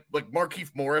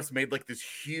Markieff Morris made like this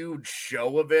huge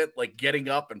show of it, like getting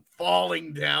up and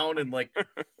falling down and like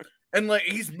and like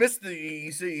he missed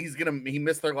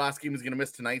their last game, he's gonna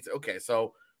miss tonight's. Okay,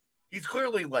 so he's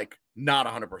clearly like not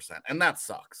 100%, and that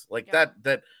sucks. Like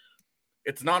that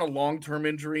it's not a long-term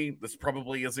injury. This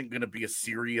probably isn't gonna be a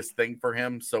serious thing for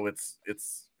him, so it's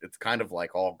kind of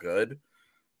like all good.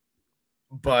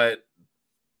 But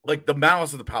like the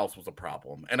Malice of the Palace was a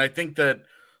problem. And I think that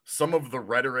some of the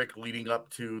rhetoric leading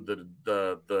up to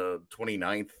the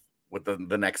 29th with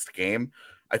the next game,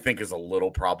 I think is a little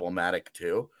problematic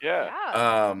too. Yeah.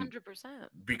 100%.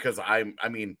 Because I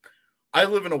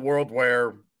live in a world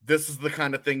where this is the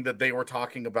kind of thing that they were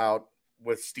talking about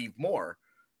with Steve Moore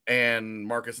and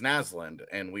Marcus Naslund.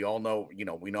 And we all know,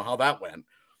 we know how that went.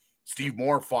 Steve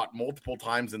Moore fought multiple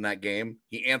times in that game.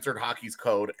 He answered hockey's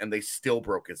code, and they still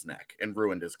broke his neck and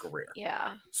ruined his career.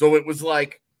 Yeah. So it was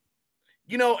like,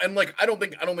 and like I don't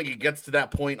think it gets to that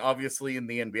point. Obviously, in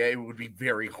the NBA, it would be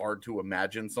very hard to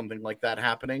imagine something like that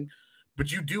happening.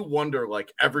 But you do wonder,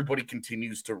 like everybody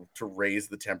continues to raise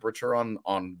the temperature on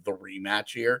the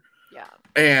rematch here. Yeah.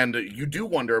 And you do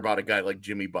wonder about a guy like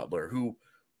Jimmy Butler, who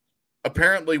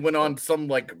apparently went on some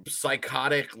like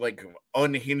psychotic, like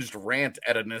unhinged rant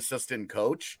at an assistant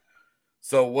coach.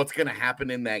 So what's going to happen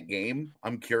in that game?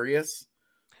 I'm curious.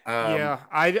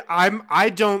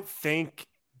 I don't think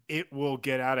it will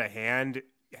get out of hand.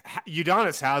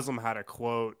 Udonis Haslem had a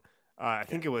quote. I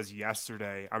think it was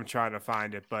yesterday. I'm trying to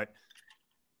find it, but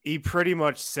he pretty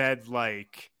much said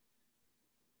like,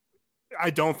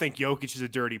 I don't think Jokic is a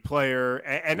dirty player.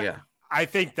 And I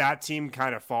think that team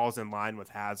kind of falls in line with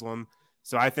Haslem.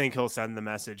 So I think he'll send the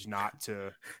message not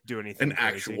to do anything. An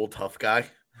actual tough guy.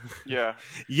 Yeah.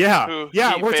 Yeah.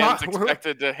 We're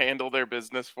expected to handle their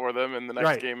business for them in the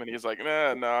next game. And he's like,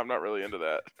 no, I'm not really into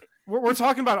that. We're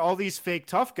talking about all these fake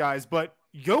tough guys, but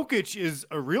Jokic is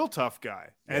a real tough guy.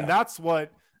 And that's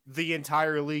what the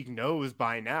entire league knows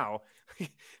by now. If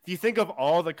you think of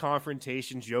all the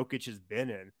confrontations Jokic has been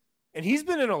in, and he's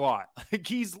been in a lot. Like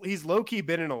he's low-key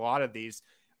been in a lot of these.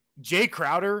 Jay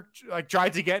Crowder like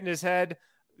tried to get in his head.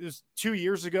 It was 2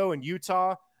 years ago in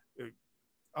Utah.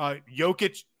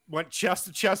 Jokic went chest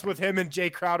to chest with him, and Jay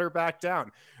Crowder backed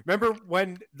down. Remember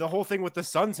when the whole thing with the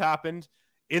Suns happened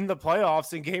in the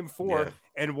playoffs in Game 4? Yeah.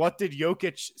 And what did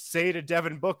Jokic say to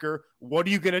Devin Booker? What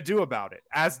are you going to do about it?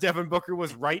 As Devin Booker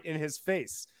was right in his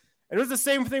face. And it was the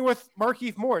same thing with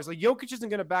Markieff Morris. Like Jokic isn't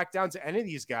going to back down to any of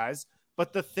these guys.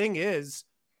 But the thing is,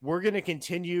 we're going to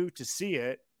continue to see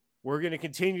it. We're going to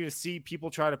continue to see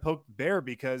people try to poke the bear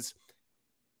because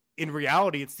in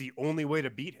reality, it's the only way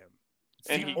to beat him. It's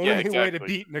the only way to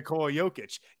beat Nikola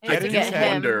Jokic. Get in his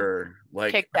head, wonder,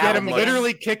 like, kicked get out him of the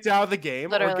literally game. kicked out of the game,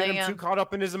 Literally, or get him yeah. too caught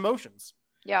up in his emotions.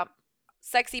 Yeah.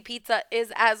 Sexy Pizza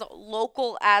is as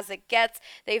local as it gets.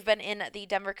 They've been in the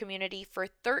Denver community for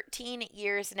 13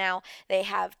 years now. They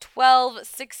have 12,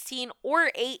 16,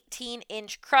 or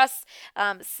 18-inch crusts.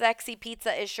 Sexy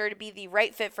Pizza is sure to be the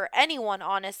right fit for anyone,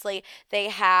 honestly. They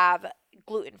have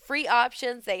gluten-free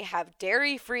options. They have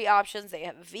dairy-free options. They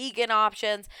have vegan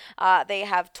options. They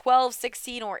have 12,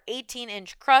 16, or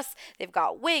 18-inch crusts. They've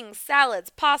got wings,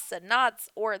 salads, pasta, nuts,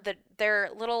 or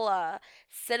their little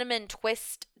cinnamon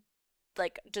twist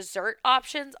like dessert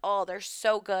options. Oh, they're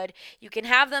so good. You can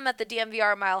have them at the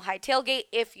DMVR Mile High Tailgate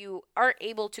if you aren't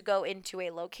able to go into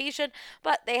a location,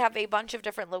 but they have a bunch of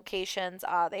different locations.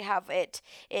 They have it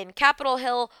in Capitol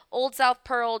Hill, Old South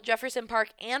Pearl, Jefferson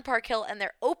Park, and Park Hill, and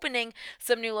they're opening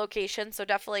some new locations, so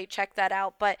definitely check that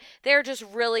out. But they're just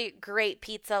really great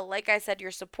pizza. Like I said,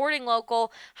 you're supporting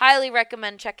local. Highly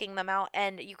recommend checking them out,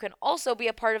 and you can also be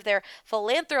a part of their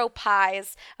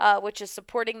Philanthropies, which is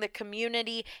supporting the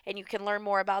community, and you can learn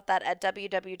more about that at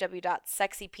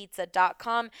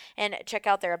www.sexypizza.com and check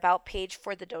out their About page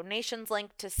for the donations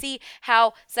link to see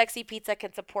how Sexy Pizza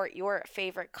can support your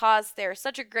favorite cause. They're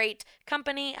such a great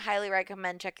company. Highly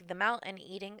recommend checking them out and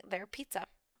eating their pizza.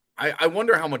 I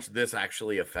wonder how much this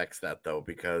actually affects that, though,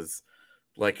 because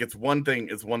like it's one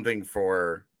thing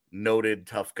for noted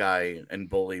tough guy and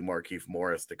bully Markieff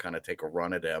Morris to kind of take a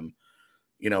run at him.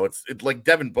 You know, it's like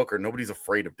Devin Booker. Nobody's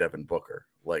afraid of Devin Booker.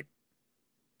 Like,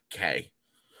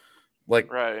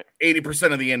 right.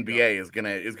 80% of the NBA is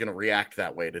gonna react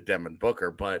that way to Devin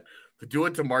Booker, but to do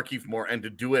it to Markieff Morris and to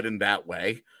do it in that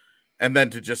way, and then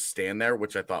to just stand there,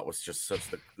 which I thought was just I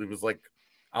was like,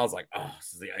 oh,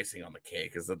 this is the icing on the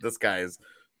cake, is that this guy is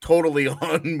totally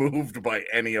unmoved by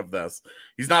any of this.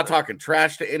 He's not talking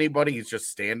trash to anybody. He's just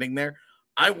standing there.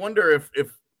 I wonder if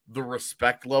the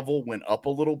respect level went up a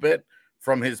little bit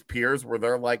from his peers, where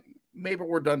they're like, maybe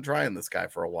we're done trying this guy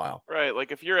for a while. Right.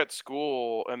 Like if you're at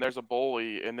school and there's a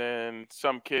bully and then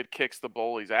some kid kicks the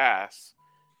bully's ass,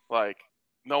 like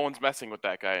no one's messing with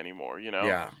that guy anymore, you know?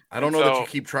 Yeah. I don't know that you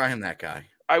keep trying that guy.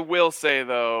 I will say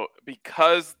though,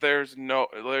 because there's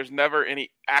never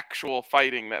any actual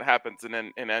fighting that happens in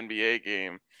an NBA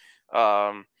game.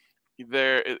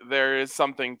 There is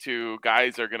something to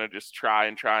guys are going to just try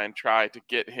to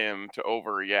get him to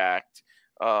overreact.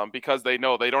 Because they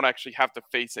know they don't actually have to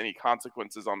face any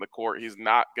consequences on the court. He's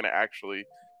not going to actually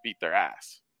beat their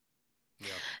ass. Yeah.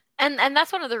 And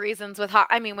that's one of the reasons with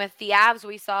the Avs,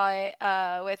 we saw it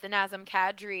with Nazem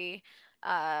Kadri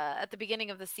at the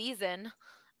beginning of the season.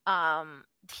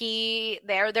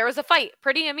 There was a fight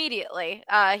pretty immediately.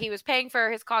 He was paying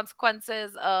for his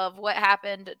consequences of what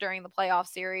happened during the playoff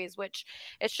series, which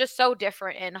it's just so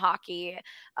different in hockey,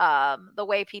 the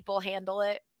way people handle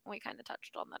it. We kind of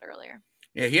touched on that earlier.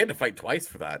 Yeah, he had to fight twice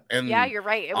for that. And yeah, you're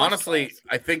right. Honestly,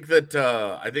 I think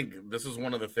this is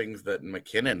one of the things that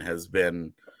MacKinnon has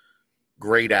been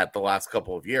great at the last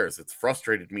couple of years. It's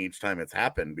frustrated me each time it's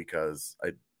happened because I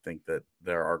think that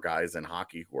there are guys in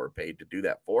hockey who are paid to do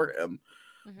that for him.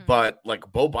 Mm-hmm. But like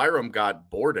Bo Byram got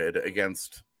boarded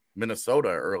against Minnesota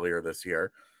earlier this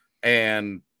year,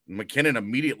 and MacKinnon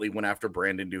immediately went after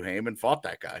Brandon Duhaime and fought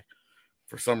that guy.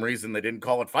 For some reason, they didn't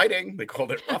call it fighting; they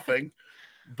called it roughing.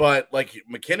 But like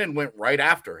MacKinnon went right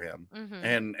after him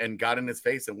and got in his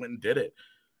face and went and did it.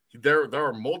 There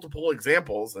are multiple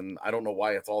examples, and I don't know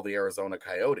why it's all the Arizona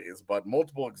Coyotes, but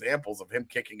multiple examples of him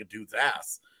kicking a dude's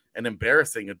ass and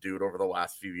embarrassing a dude over the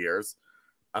last few years,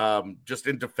 just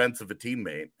in defense of a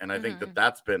teammate. And I think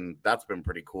that's been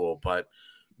pretty cool. But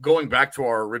going back to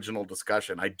our original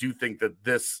discussion, I do think that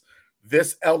this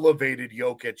elevated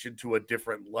Jokic into a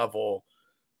different level.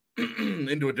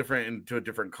 into a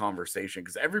different conversation,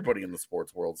 because everybody in the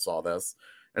sports world saw this,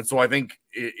 and so I think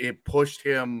it pushed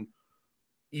him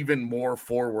even more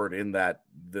forward in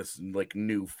this like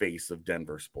new face of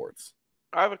Denver sports.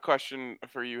 I have a question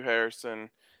for you, Harrison.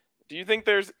 Do you think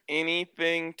there's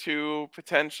anything to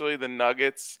potentially the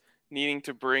Nuggets needing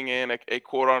to bring in a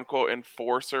quote unquote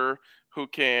enforcer who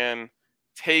can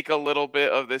take a little bit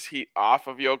of this heat off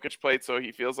of Jokic's plate, so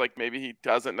he feels like maybe he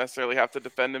doesn't necessarily have to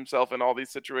defend himself in all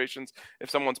these situations? If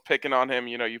someone's picking on him,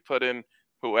 you put in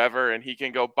whoever and he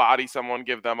can go body someone,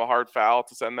 give them a hard foul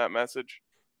to send that message.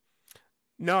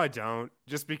 No, I don't.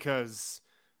 Just because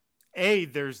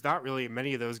there's not really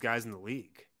many of those guys in the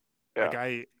league. Yeah.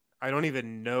 Like I don't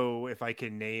even know if I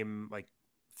can name like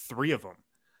 3 of them.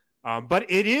 But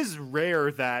it is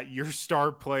rare that your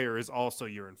star player is also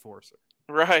your enforcer.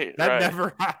 Right. That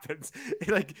never happens.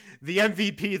 Like the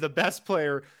MVP, the best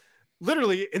player,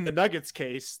 literally in the Nuggets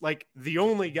case, like the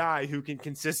only guy who can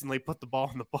consistently put the ball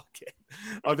in the bucket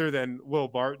other than Will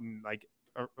Barton,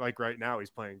 like right now he's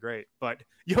playing great. But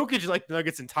Jokic is like the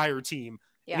Nuggets entire team,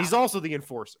 and he's also the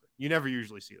enforcer. You never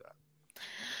usually see that.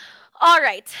 All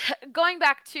right, going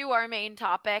back to our main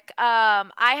topic,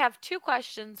 I have two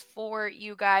questions for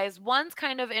you guys. One's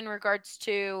kind of in regards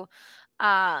to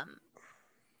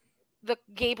the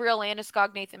Gabriel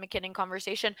Landeskog, Nathan MacKinnon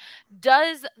conversation.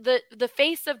 Does the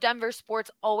face of Denver sports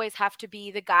always have to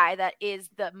be the guy that is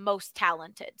the most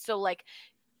talented? So like,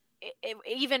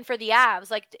 even for the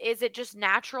Avs, like, is it just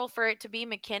natural for it to be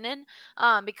MacKinnon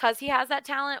because he has that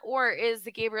talent, or is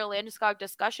the Gabriel Landeskog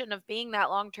discussion of being that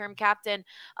long-term captain,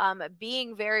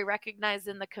 being very recognized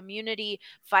in the community,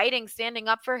 fighting, standing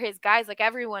up for his guys, like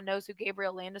everyone knows who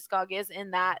Gabriel Landeskog is in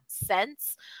that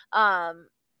sense,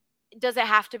 does it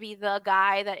have to be the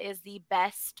guy that is the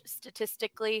best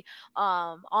statistically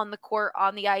on the court,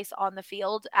 on the ice, on the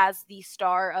field as the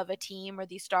star of a team or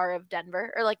the star of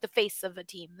Denver, or like the face of a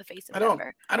team, the face of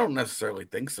Denver? I don't necessarily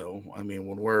think so. I mean,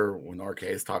 when RK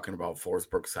is talking about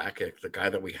Forsberg Sakic, the guy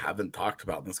that we haven't talked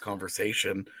about in this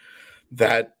conversation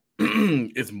that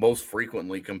is most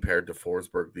frequently compared to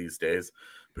Forsberg these days,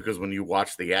 because when you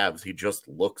watch the Avs, he just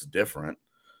looks different.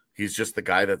 He's just the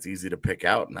guy that's easy to pick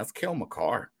out, and that's Cale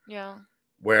Makar. Yeah.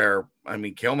 Where, I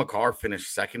mean, Cale Makar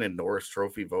finished second in Norris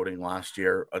Trophy voting last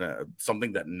year,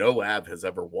 something that no Av has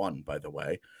ever won, by the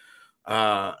way.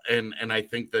 And I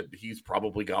think that he's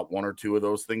probably got one or two of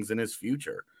those things in his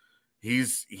future.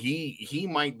 He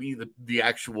might be the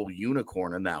actual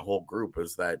unicorn in that whole group,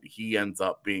 is that he ends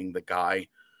up being the guy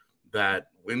that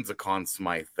wins a Conn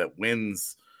Smythe, that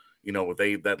wins,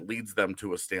 that leads them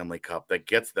to a Stanley Cup, that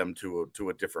gets them to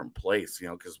a different place,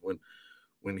 because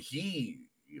when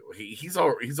he's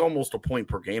almost a point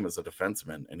per game as a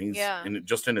defenseman, and he's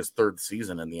just in his third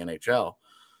season in the NHL.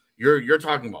 You're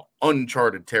talking about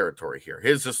uncharted territory here.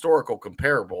 His historical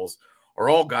comparables are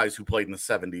all guys who played in the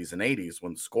 70s and 80s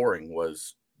when scoring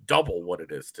was double what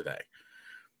it is today.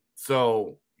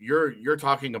 So you're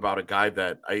talking about a guy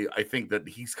that I think that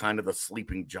he's kind of the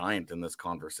sleeping giant in this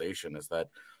conversation, is that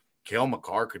Cale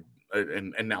Makar could,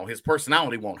 and now his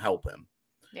personality won't help him.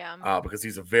 Yeah. Because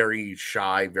he's a very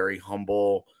shy, very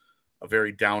humble, a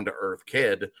very down-to-earth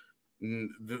kid,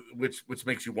 which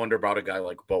makes you wonder about a guy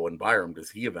like Bowen Byram. Does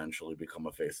he eventually become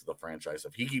a face of the franchise?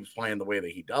 If he keeps playing the way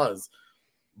that he does,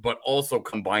 but also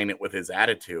combine it with his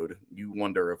attitude, you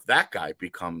wonder if that guy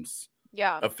becomes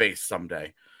a face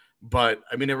someday. But,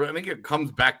 I mean, I think it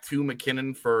comes back to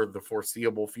MacKinnon for the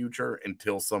foreseeable future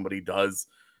until somebody does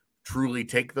truly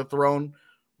take the throne.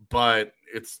 But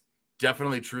it's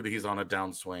definitely true that he's on a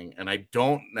downswing, and I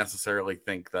don't necessarily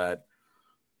think that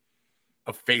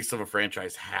a face of a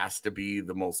franchise has to be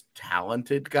the most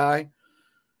talented guy,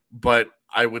 but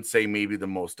I would say maybe the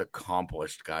most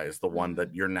accomplished guy is the one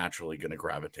that you're naturally going to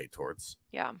gravitate towards.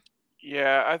 Yeah.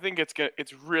 Yeah, I think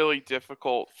it's really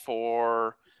difficult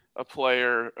for a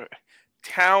player.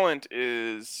 Talent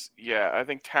is, I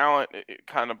think talent, it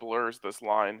kind of blurs this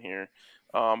line here.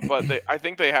 But I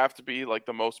think they have to be like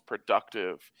the most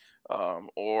productive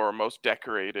or most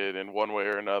decorated in one way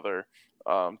or another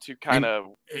to kind of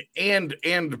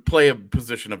and play a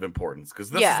position of importance, because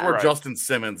this is where Justin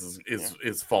Simmons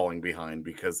is falling behind,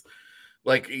 because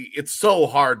like it's so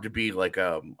hard to be like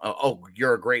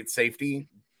you're a great safety.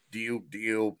 Do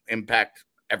you impact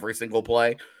every single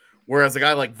play? Whereas a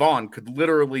guy like Vaughn could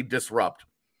literally disrupt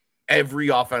every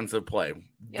offensive play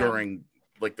during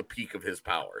like the peak of his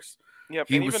powers. Yep.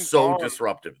 He was so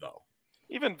disruptive, though.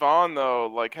 Even Vaughn, though,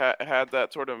 like had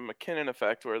that sort of MacKinnon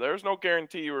effect where there's no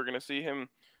guarantee you were going to see him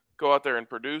go out there and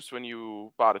produce when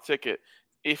you bought a ticket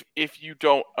if you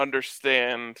don't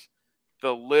understand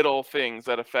the little things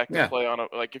that affect the play on a,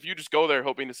 like if you just go there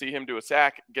hoping to see him do a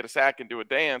sack, get a sack, and do a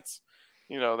dance,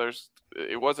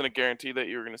 it wasn't a guarantee that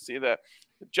you were going to see that.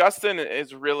 Justin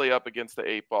is really up against the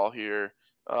 8-ball here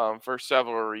for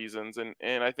several reasons,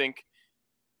 and I think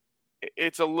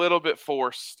it's a little bit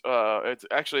forced.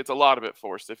 It's a lot of it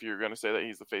forced if you're going to say that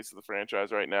he's the face of the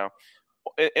franchise right now.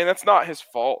 And that's not his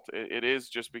fault. It is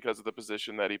just because of the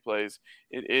position that he plays.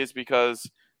 It is because,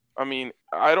 I mean,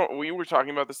 we were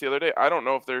talking about this the other day. I don't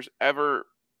know if there's ever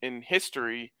in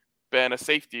history been a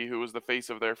safety who was the face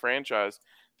of their franchise.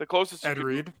 The closest Ed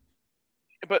Reed.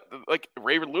 But like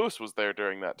Ray Lewis was there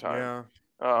during that time.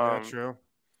 Yeah, true.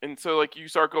 And so like you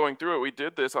start going through it. We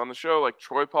did this on the show, like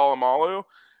Troy Polamalu.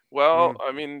 Well,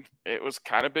 I mean, it was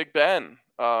kind of Big Ben.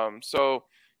 So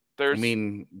I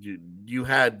mean, you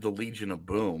had the Legion of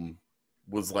Boom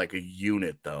was like a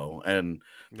unit though,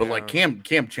 but like Cam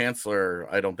Chancellor,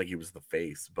 I don't think he was the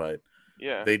face, but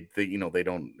yeah, they they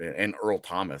don't, and Earl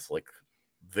Thomas, like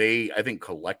I think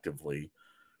collectively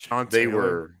Sean they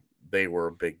Taylor. were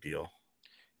a big deal.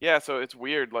 Yeah, so it's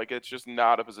weird. Like, it's just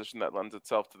not a position that lends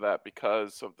itself to that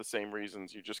because of the same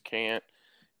reasons. You just can't.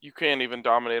 You can't even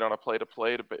dominate on a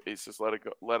play-to-play basis,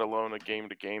 let alone a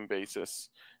game-to-game basis.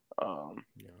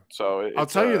 So I'll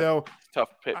tell you though, tough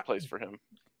place for him.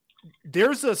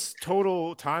 There's a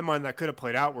total timeline that could have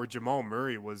played out where Jamal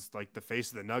Murray was like the face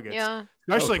of the Nuggets,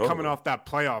 especially coming off that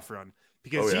playoff run,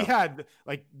 because he had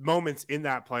like moments in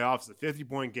that playoffs, the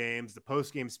 50-point games, the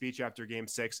post-game speech after Game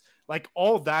 6, like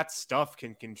all that stuff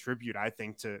can contribute, I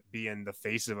think, to being the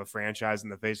face of a franchise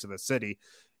and the face of a city.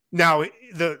 Now,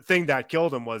 the thing that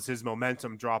killed him was his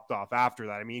momentum dropped off after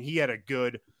that. I mean, he had a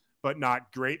good but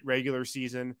not great regular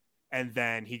season, and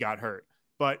then he got hurt.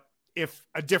 But if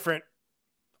a different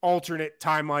alternate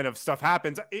timeline of stuff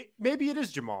happens, maybe it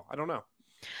is Jamal. I don't know.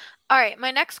 All right,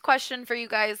 my next question for you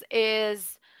guys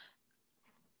is,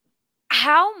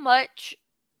 how much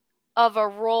of a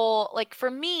role, like for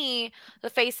me, the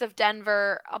face of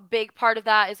Denver, a big part of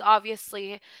that is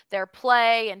obviously their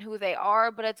play and who they are,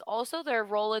 but it's also their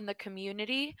role in the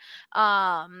community.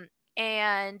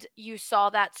 And you saw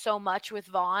that so much with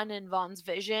Vaughn and Vaughn's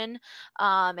vision,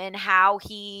 and how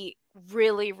he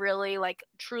really, really like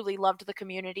truly loved the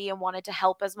community and wanted to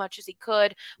help as much as he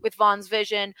could with Vaughn's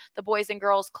vision, the Boys and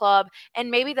Girls Club. And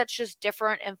maybe that's just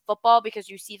different in football because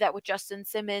you see that with Justin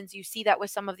Simmons, you see that with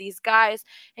some of these guys,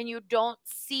 and you don't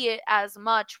see it as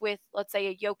much with, let's say,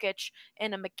 a Jokic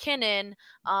and a MacKinnon,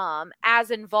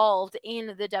 as involved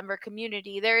in the Denver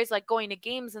community. There is like going to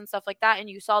games and stuff like that, and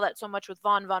you saw that so much with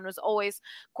Vaughn. Vaughn was always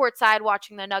courtside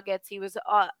watching the Nuggets. He was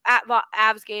at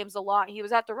Avs games a lot. He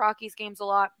was at the Rockies games a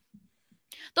lot.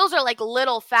 Those are like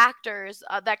little factors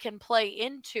that can play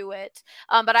into it.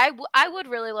 But I would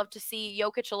really love to see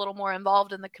Jokic a little more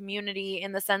involved in the community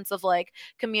in the sense of like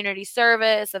community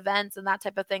service, events, and that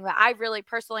type of thing that I really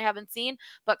personally haven't seen.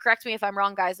 But correct me if I'm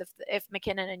wrong, guys, if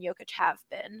MacKinnon and Jokic have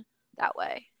been that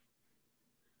way.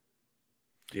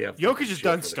 Yeah, Jokic has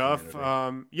done stuff.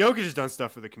 Jokic has done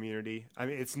stuff for the community. I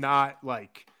mean, it's not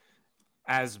like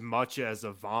as much as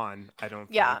a Vaughn, I don't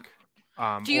think.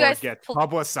 Do you or guys get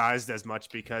publicized as much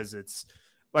because it's,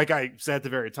 like I said at the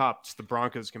very top, just the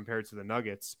Broncos compared to the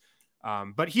Nuggets.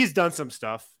 But he's done some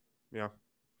stuff. Yeah.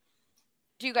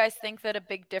 Do you guys think that a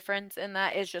big difference in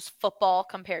that is just football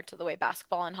compared to the way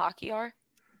basketball and hockey are?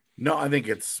 No, I think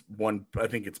it's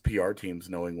PR teams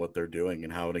knowing what they're doing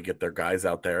and how to get their guys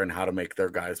out there and how to make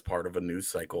their guys part of a news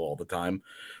cycle all the time.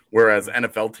 Whereas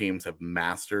NFL teams have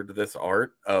mastered this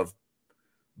art of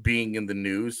being in the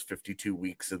news 52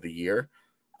 weeks of the year.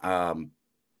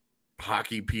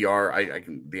 Hockey PR,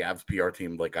 the Avs PR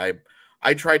team, like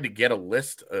I tried to get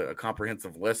a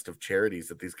comprehensive list of charities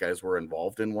that these guys were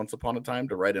involved in once upon a time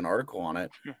to write an article on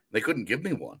it. They couldn't give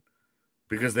me one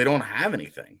because they don't have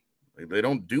anything. They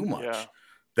don't do much. Yeah.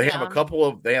 They have a couple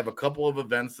of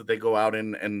events that they go out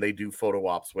in and they do photo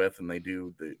ops with, and they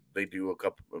do a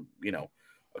couple of,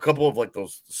 a couple of like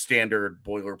those standard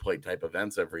boilerplate type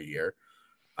events every year.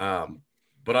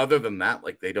 But other than that,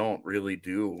 like they don't really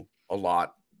do a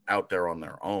lot out there on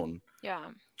their own. Yeah.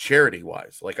 Charity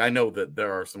wise, like I know that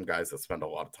there are some guys that spend a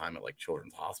lot of time at like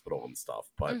Children's Hospital and stuff,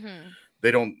 but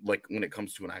they don't, like when it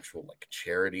comes to an actual like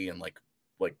charity and like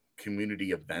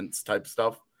community events type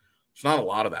stuff. There's not a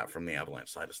lot of that from the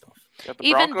Avalanche side of stuff. Yeah,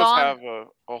 the Broncos have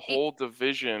a whole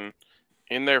division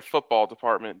in their football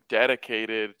department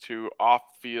dedicated to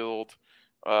off-field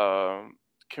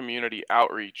community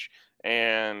outreach.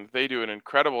 And they do an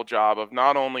incredible job of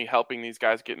not only helping these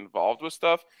guys get involved with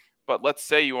stuff, but let's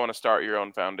say you want to start your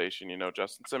own foundation.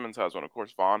 Justin Simmons has one. Of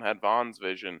course, Vaughn had Vaughn's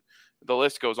vision. The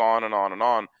list goes on and on and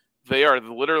on. They are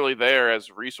literally there as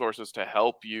resources to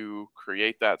help you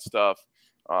create that stuff.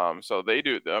 So they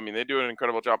do an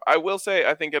incredible job. I will say,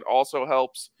 I think it also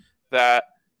helps that,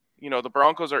 the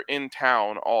Broncos are in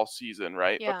town all season,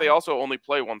 right? Yeah. But they also only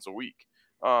play once a week.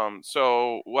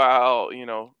 So while,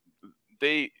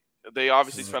 they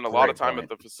obviously spend a lot of time at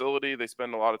the facility, they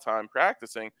spend a lot of time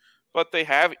practicing, but they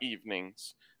have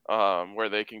evenings where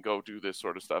they can go do this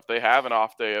sort of stuff. They have an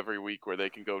off day every week where they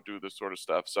can go do this sort of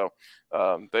stuff. So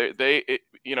of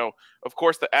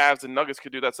course the Avs and Nuggets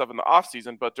could do that stuff in the off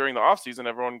season, but during the off season,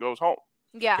 everyone goes home.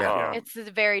 Yeah. It's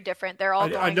very different. They're all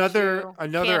going another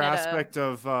Canada. aspect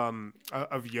of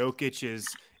Jokic is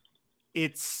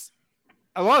it's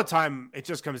a lot of time it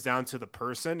just comes down to the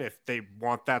person if they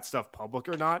want that stuff public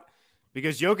or not,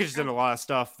 because Jokic has done a lot of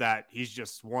stuff that he's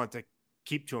just want to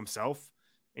keep to himself.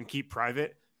 and keep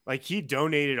private. Like he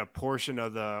donated a portion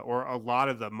of or a lot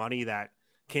of the money that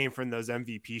came from those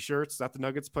MVP shirts that the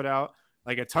Nuggets put out.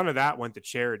 Like a ton of that went to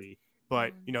charity,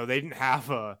 but they didn't have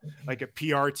a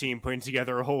PR team putting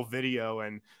together a whole video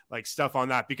and like stuff on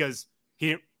that because he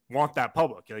didn't want that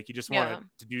public. Like he just wanted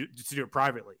to do it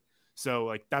privately. So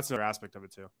like that's another aspect of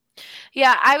it too.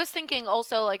 Yeah, I was thinking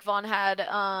also like Vaughn had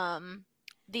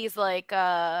these like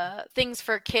things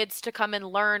for kids to come and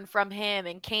learn from him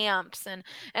in camps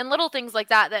and little things like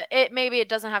that maybe it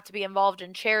doesn't have to be involved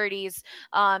in charities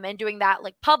and doing that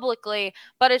like publicly,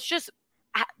 but it's just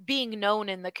being known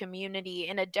in the community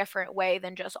in a different way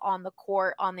than just on the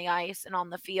court, on the ice, and on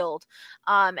the field.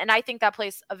 And I think that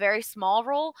plays a very small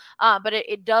role, but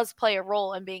it does play a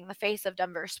role in being the face of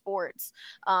Denver sports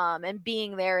and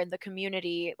being there in the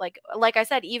community. Like I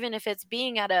said, even if it's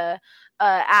being at a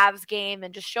Avs game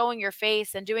and just showing your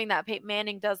face and doing that. Peyton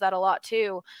Manning does that a lot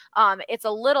too. It's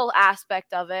a little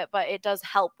aspect of it, but it does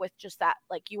help with just that.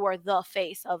 Like you are the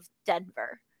face of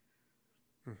Denver.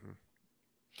 Mm-hmm.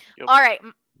 Yep. All right.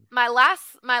 My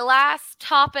last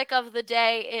topic of the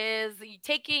day is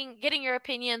getting your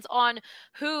opinions on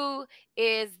who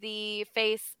is the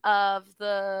face of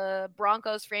the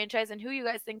Broncos franchise and who you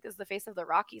guys think is the face of the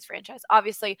Rockies franchise.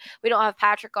 Obviously, we don't have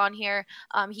Patrick on here.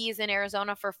 He's in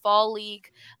Arizona for Fall League,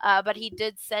 but he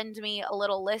did send me a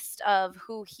little list of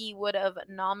who he would have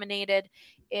nominated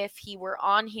if he were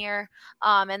on here.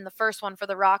 And the first one for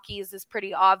the Rockies is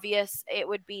pretty obvious. It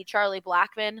would be Charlie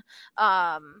Blackmon.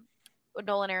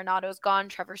 Nolan Arenado is gone.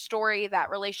 Trevor Story, that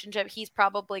relationship, he's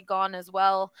probably gone as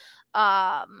well.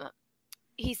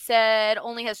 He said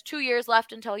only has 2 years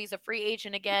left until he's a free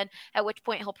agent again, at which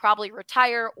point he'll probably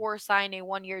retire or sign a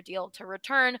 1-year deal to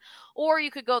return. Or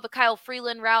you could go the Kyle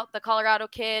Freeland route, the Colorado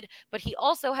kid, but he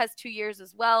also has 2 years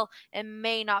as well and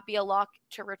may not be a lock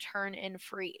to return in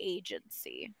free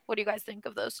agency. What do you guys think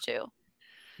of those two?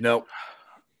 Nope.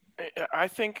 I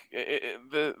think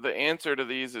the answer to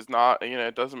these is not,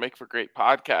 it doesn't make for great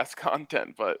podcast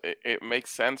content, but it makes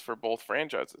sense for both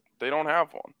franchises. They don't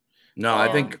have one. No,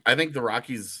 I think the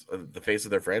Rockies, the face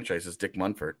of their franchise is Dick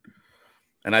Munford,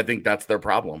 and I think that's their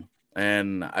problem.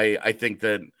 And I think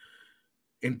that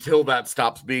until that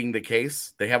stops being the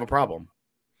case, they have a problem.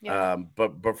 Yeah.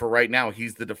 But for right now,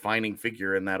 he's the defining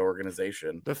figure in that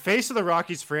organization. The face of the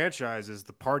Rockies franchise is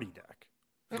the party deck.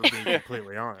 For being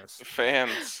completely honest,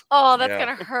 fans. Oh, that's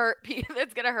gonna hurt.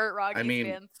 That's gonna hurt Rockies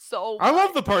fans so much. I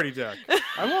love the party deck.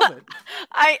 I love it.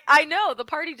 I know the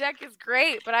party deck is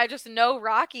great, but I just know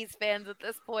Rockies fans at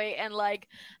this point, and like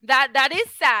that is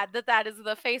sad that is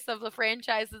the face of the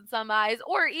franchise in some eyes,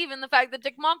 or even the fact that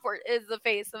Dick Monfort is the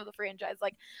face of the franchise.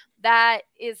 Like that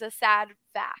is a sad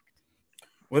fact.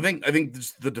 Well, I think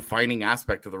just the defining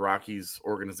aspect of the Rockies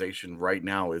organization right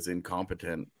now is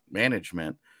incompetent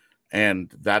management.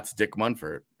 And that's Dick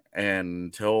Munford.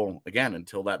 And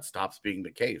until that stops being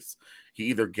the case, he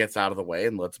either gets out of the way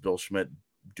and lets Bill Schmidt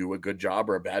do a good job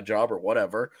or a bad job or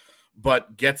whatever,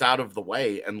 but gets out of the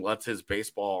way and lets his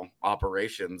baseball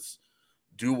operations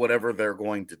do whatever they're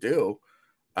going to do.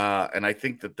 And I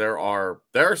think that there are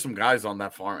some guys on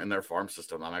that farm in their farm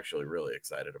system I'm actually really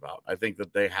excited about. I think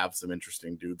that they have some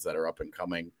interesting dudes that are up and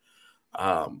coming.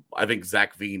 I think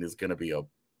Zach Veen is going to be an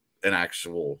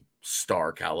actual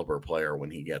star caliber player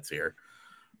when he gets here.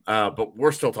 But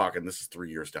we're still talking, this is 3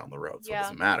 years down the road, so it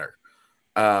doesn't matter.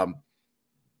 I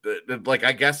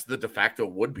guess the de facto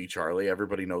would be Charlie.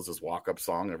 Everybody knows his walk-up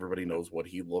song. Everybody knows what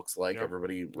he looks like. Yep.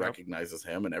 Everybody recognizes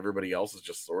him, and everybody else is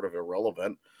just sort of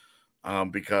irrelevant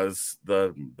because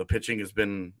the pitching has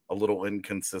been a little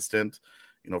inconsistent.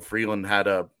 Freeland had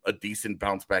a decent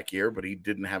bounce back year, but he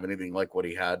didn't have anything like what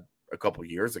he had a couple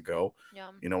years ago,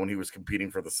 when he was competing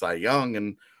for the Cy Young.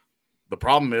 And the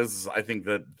problem is, I think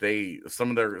that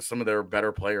some of their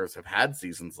better players have had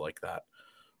seasons like that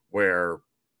where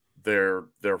they're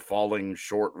falling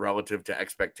short relative to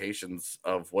expectations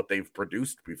of what they've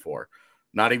produced before.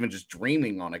 Not even just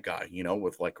dreaming on a guy,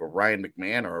 with like a Ryan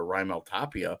McMahon or a Raimel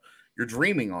Tapia, you're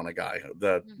dreaming on a guy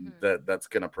that's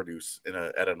going to produce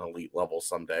at an elite level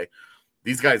someday.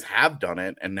 These guys have done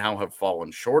it and now have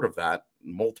fallen short of that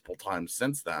multiple times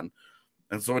since then.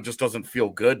 And so it just doesn't feel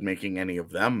good making any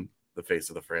of them the face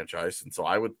of the franchise. And so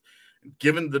I would,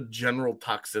 given the general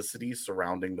toxicity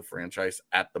surrounding the franchise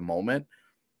at the moment,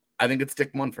 I think it's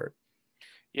Dick Munford.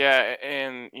 Yeah,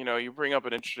 and you bring up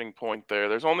an interesting point there.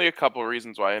 There's only a couple of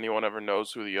reasons why anyone ever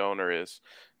knows who the owner is.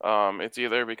 It's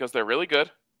either because they're really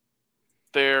good,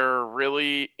 they're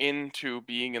really into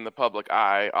being in the public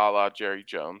eye, a la Jerry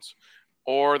Jones,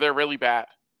 or they're really bad.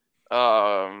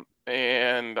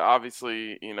 And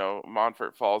obviously,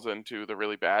 Monfort falls into the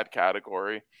really bad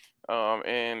category.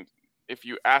 And if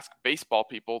you ask baseball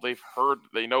people,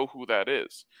 they know who that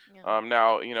is. Yeah.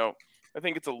 Now, I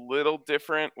think it's a little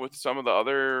different with some of the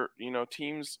other,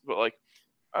 teams, but like,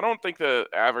 I don't think the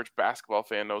average basketball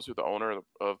fan knows who the owner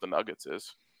of the Nuggets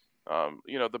is.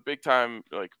 The big time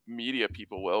like media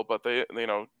people will, but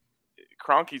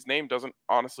Kroenke's name doesn't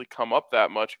honestly come up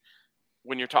that much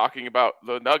when you're talking about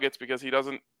the Nuggets because he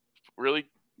doesn't really,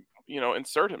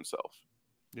 insert himself.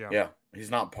 Yeah, he's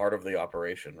not part of the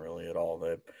operation really at all.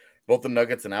 Both the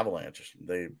Nuggets and Avalanche,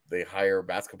 they hire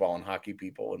basketball and hockey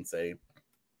people and say,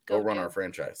 go run our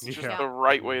franchise. It's just the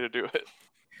right way to do it.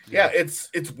 Yeah,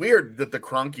 it's weird that the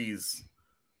Kroenkes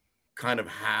kind of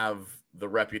have the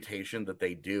reputation that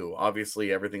they do.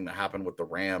 Obviously, everything that happened with the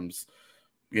Rams,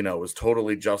 was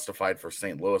totally justified for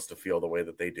St. Louis to feel the way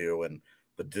that they do, and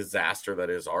the disaster that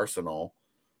is Arsenal.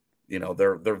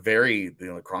 They're very,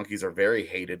 the Kroenkes are very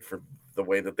hated for the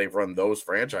way that they've run those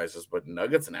franchises. But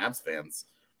Nuggets and Abs fans,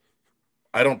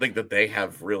 I don't think that they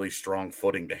have really strong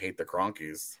footing to hate the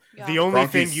Kroenkes. Yeah. The only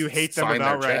thing you hate them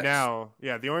about right now,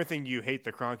 the only thing you hate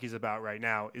the Kroenkes about right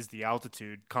now is the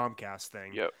altitude Comcast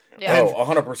thing. Yep. Yeah. Oh,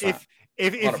 100%.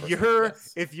 If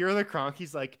you're the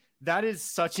Kroenkes, like that is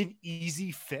such an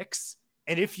easy fix.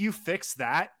 And if you fix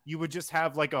that, you would just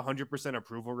have like 100%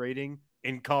 approval rating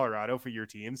in Colorado for your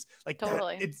teams. Like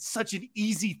totally. It's such an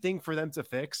easy thing for them to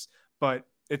fix, but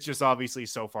it's just obviously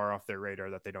so far off their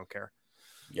radar that they don't care.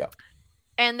 Yeah.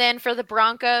 And then for the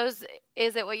Broncos,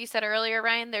 is it what you said earlier,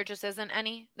 Ryan? There just isn't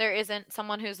any? There isn't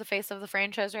someone who's the face of the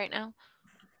franchise right now?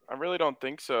 I really don't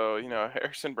think so.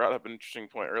 Harrison brought up an interesting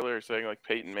point earlier saying like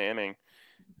Peyton Manning.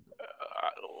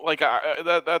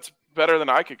 That's better than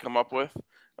I could come up with.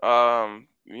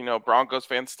 Broncos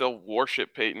fans still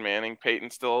worship Peyton Manning.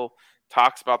 Peyton still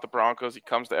talks about the Broncos. He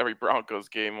comes to every Broncos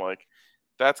game. Like,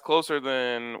 that's closer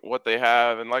than what they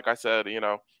have. And like I said,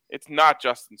 it's not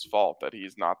Justin's fault that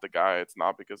he's not the guy. It's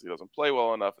not because he doesn't play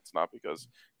well enough. It's not because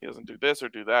he doesn't do this or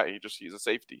do that. He's a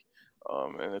safety.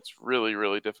 And it's really,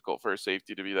 really difficult for a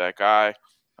safety to be that guy.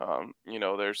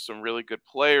 There's some really good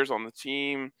players on the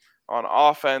team on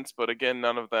offense, but again,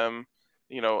 none of them,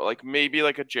 maybe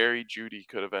like a Jerry Jeudy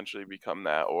could eventually become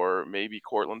that, or maybe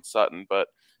Cortland Sutton, but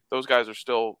those guys are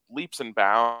still leaps and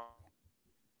bounds.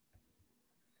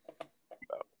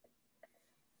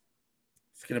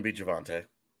 It's going to be Javonte.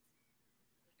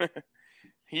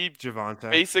 He Javonte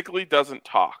basically doesn't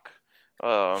talk.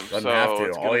 Doesn't have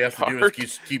to. All he has to do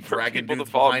is keep dragging people dudes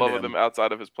to fall in behind love him. with him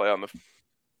outside of his play on the.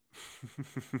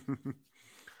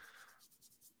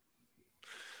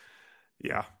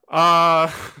 Yeah.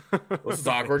 This is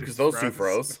awkward because those two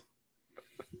froze.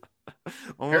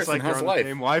 Almost Harrison, like they're how's on life? the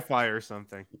same Wi-Fi or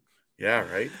something. Yeah,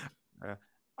 right.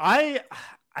 I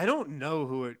don't know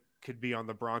who it could be on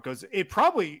the Broncos. It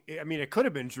could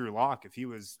have been Drew Lock if he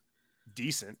was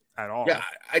decent at all. Yeah,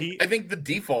 I think the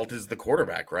default is the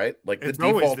quarterback, right? Like the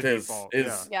always default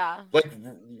is Yeah. like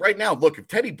right now. Look, if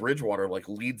Teddy Bridgewater like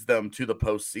leads them to the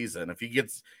postseason, if he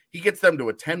gets them to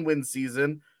a 10-win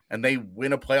season and they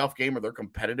win a playoff game or they're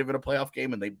competitive in a playoff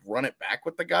game and they run it back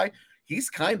with the guy, he's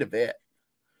kind of it.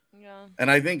 Yeah. And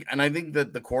I think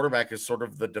that the quarterback is sort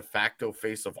of the de facto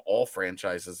face of all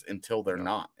franchises until they're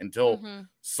not. Until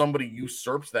somebody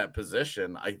usurps that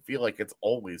position, I feel like it's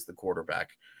always the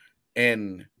quarterback.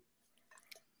 And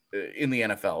in the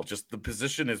NFL, just the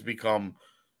position has become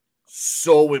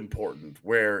so important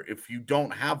where if you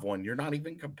don't have one, you're not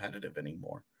even competitive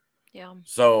anymore. Yeah.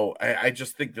 So I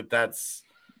just think that's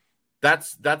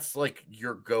like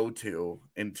your go-to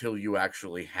until you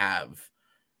actually have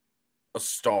a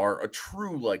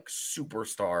true like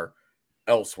superstar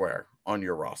elsewhere on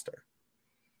your roster.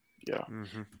 Yeah.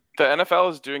 The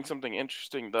NFL is doing something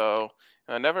interesting though.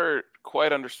 I never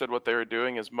quite understood what they were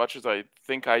doing as much as I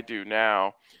think I do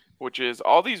now, which is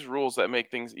all these rules that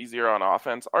make things easier on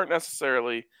offense aren't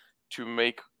necessarily to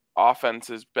make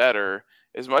offenses better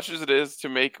as much as it is to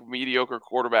make mediocre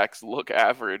quarterbacks look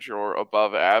average or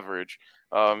above average.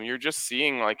 You're just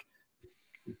seeing like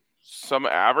some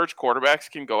average quarterbacks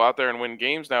can go out there and win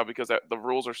games now because the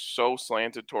rules are so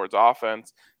slanted towards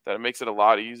offense that it makes it a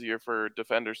lot easier for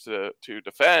defenders to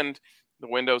defend. The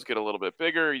windows get a little bit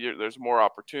bigger. There's more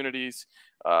opportunities.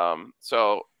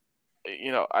 So,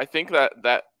 I think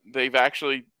that they've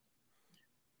actually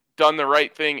done the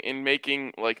right thing in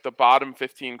making like the bottom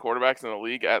 15 quarterbacks in the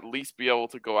league at least be able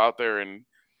to go out there and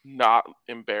not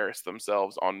embarrass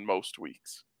themselves on most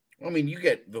weeks. I mean, you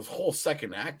get the whole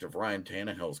second act of Ryan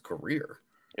Tannehill's career.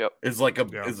 Yep. Is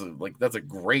that's a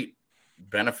great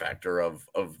benefactor of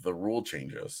the rule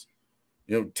changes.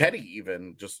 Teddy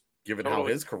even just given how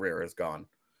his career has gone.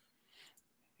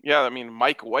 Yeah, I mean,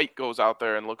 Mike White goes out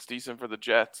there and looks decent for the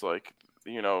Jets. Like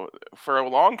for a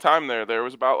long time there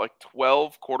was about like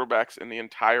 12 quarterbacks in the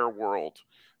entire world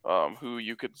who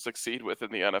you could succeed with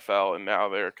in the NFL, and now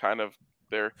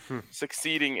they're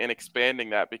succeeding in expanding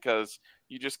that because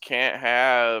you just can't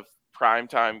have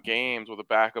primetime games with a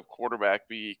backup quarterback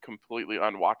be completely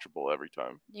unwatchable every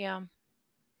time. Yeah.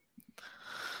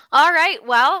 All right.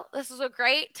 Well, this was a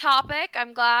great topic.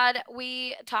 I'm glad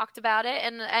we talked about it,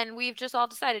 and we've just all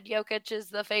decided Jokic is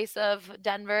the face of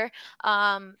Denver,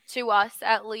 to us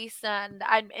at least. And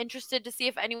I'm interested to see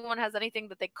if anyone has anything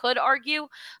that they could argue.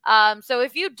 So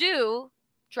if you do,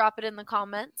 drop it in the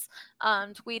comments,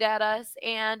 tweet at us,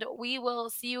 and we will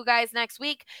see you guys next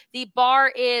week. The bar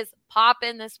is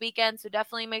popping this weekend, so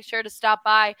definitely make sure to stop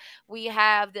by. We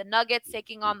have the Nuggets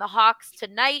taking on the Hawks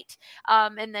tonight,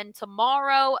 and then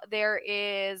tomorrow there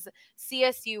is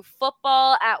CSU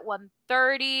football at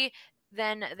 1:30.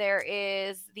 Then there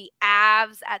is the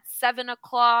Avs at 7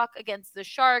 o'clock against the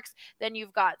Sharks. Then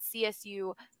you've got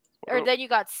then you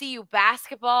got CU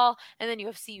basketball, and then you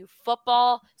have CU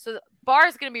football. So the bar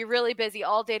is going to be really busy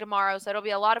all day tomorrow, so it'll be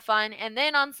a lot of fun. And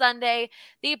then on Sunday,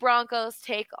 the Broncos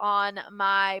take on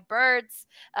my Birds.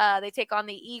 They take on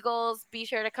the Eagles. Be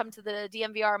sure to come to the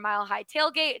DMVR Mile High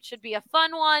Tailgate. It should be a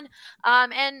fun one.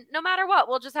 And no matter what,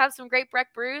 we'll just have some great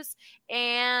Breck brews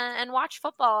and watch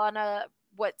football on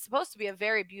what's supposed to be a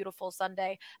very beautiful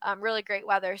Sunday. Really great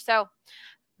weather. So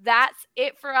that's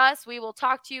it for us. We will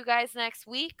talk to you guys next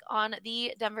week on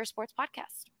the Denver Sports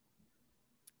Podcast.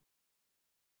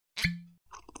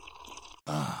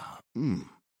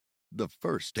 The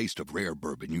first taste of rare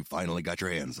bourbon you finally got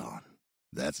your hands on.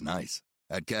 That's nice.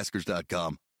 At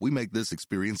Caskers.com, we make this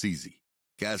experience easy.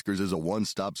 Caskers is a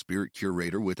one-stop spirit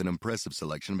curator with an impressive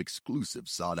selection of exclusive,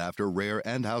 sought-after, rare,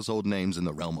 and household names in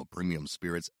the realm of premium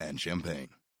spirits and champagne.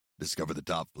 Discover the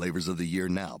top flavors of the year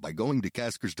now by going to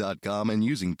Caskers.com and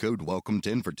using code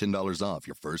WELCOME10 for $10 off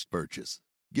your first purchase.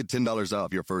 Get $10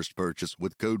 off your first purchase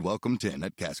with code WELCOME10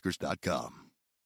 at Caskers.com.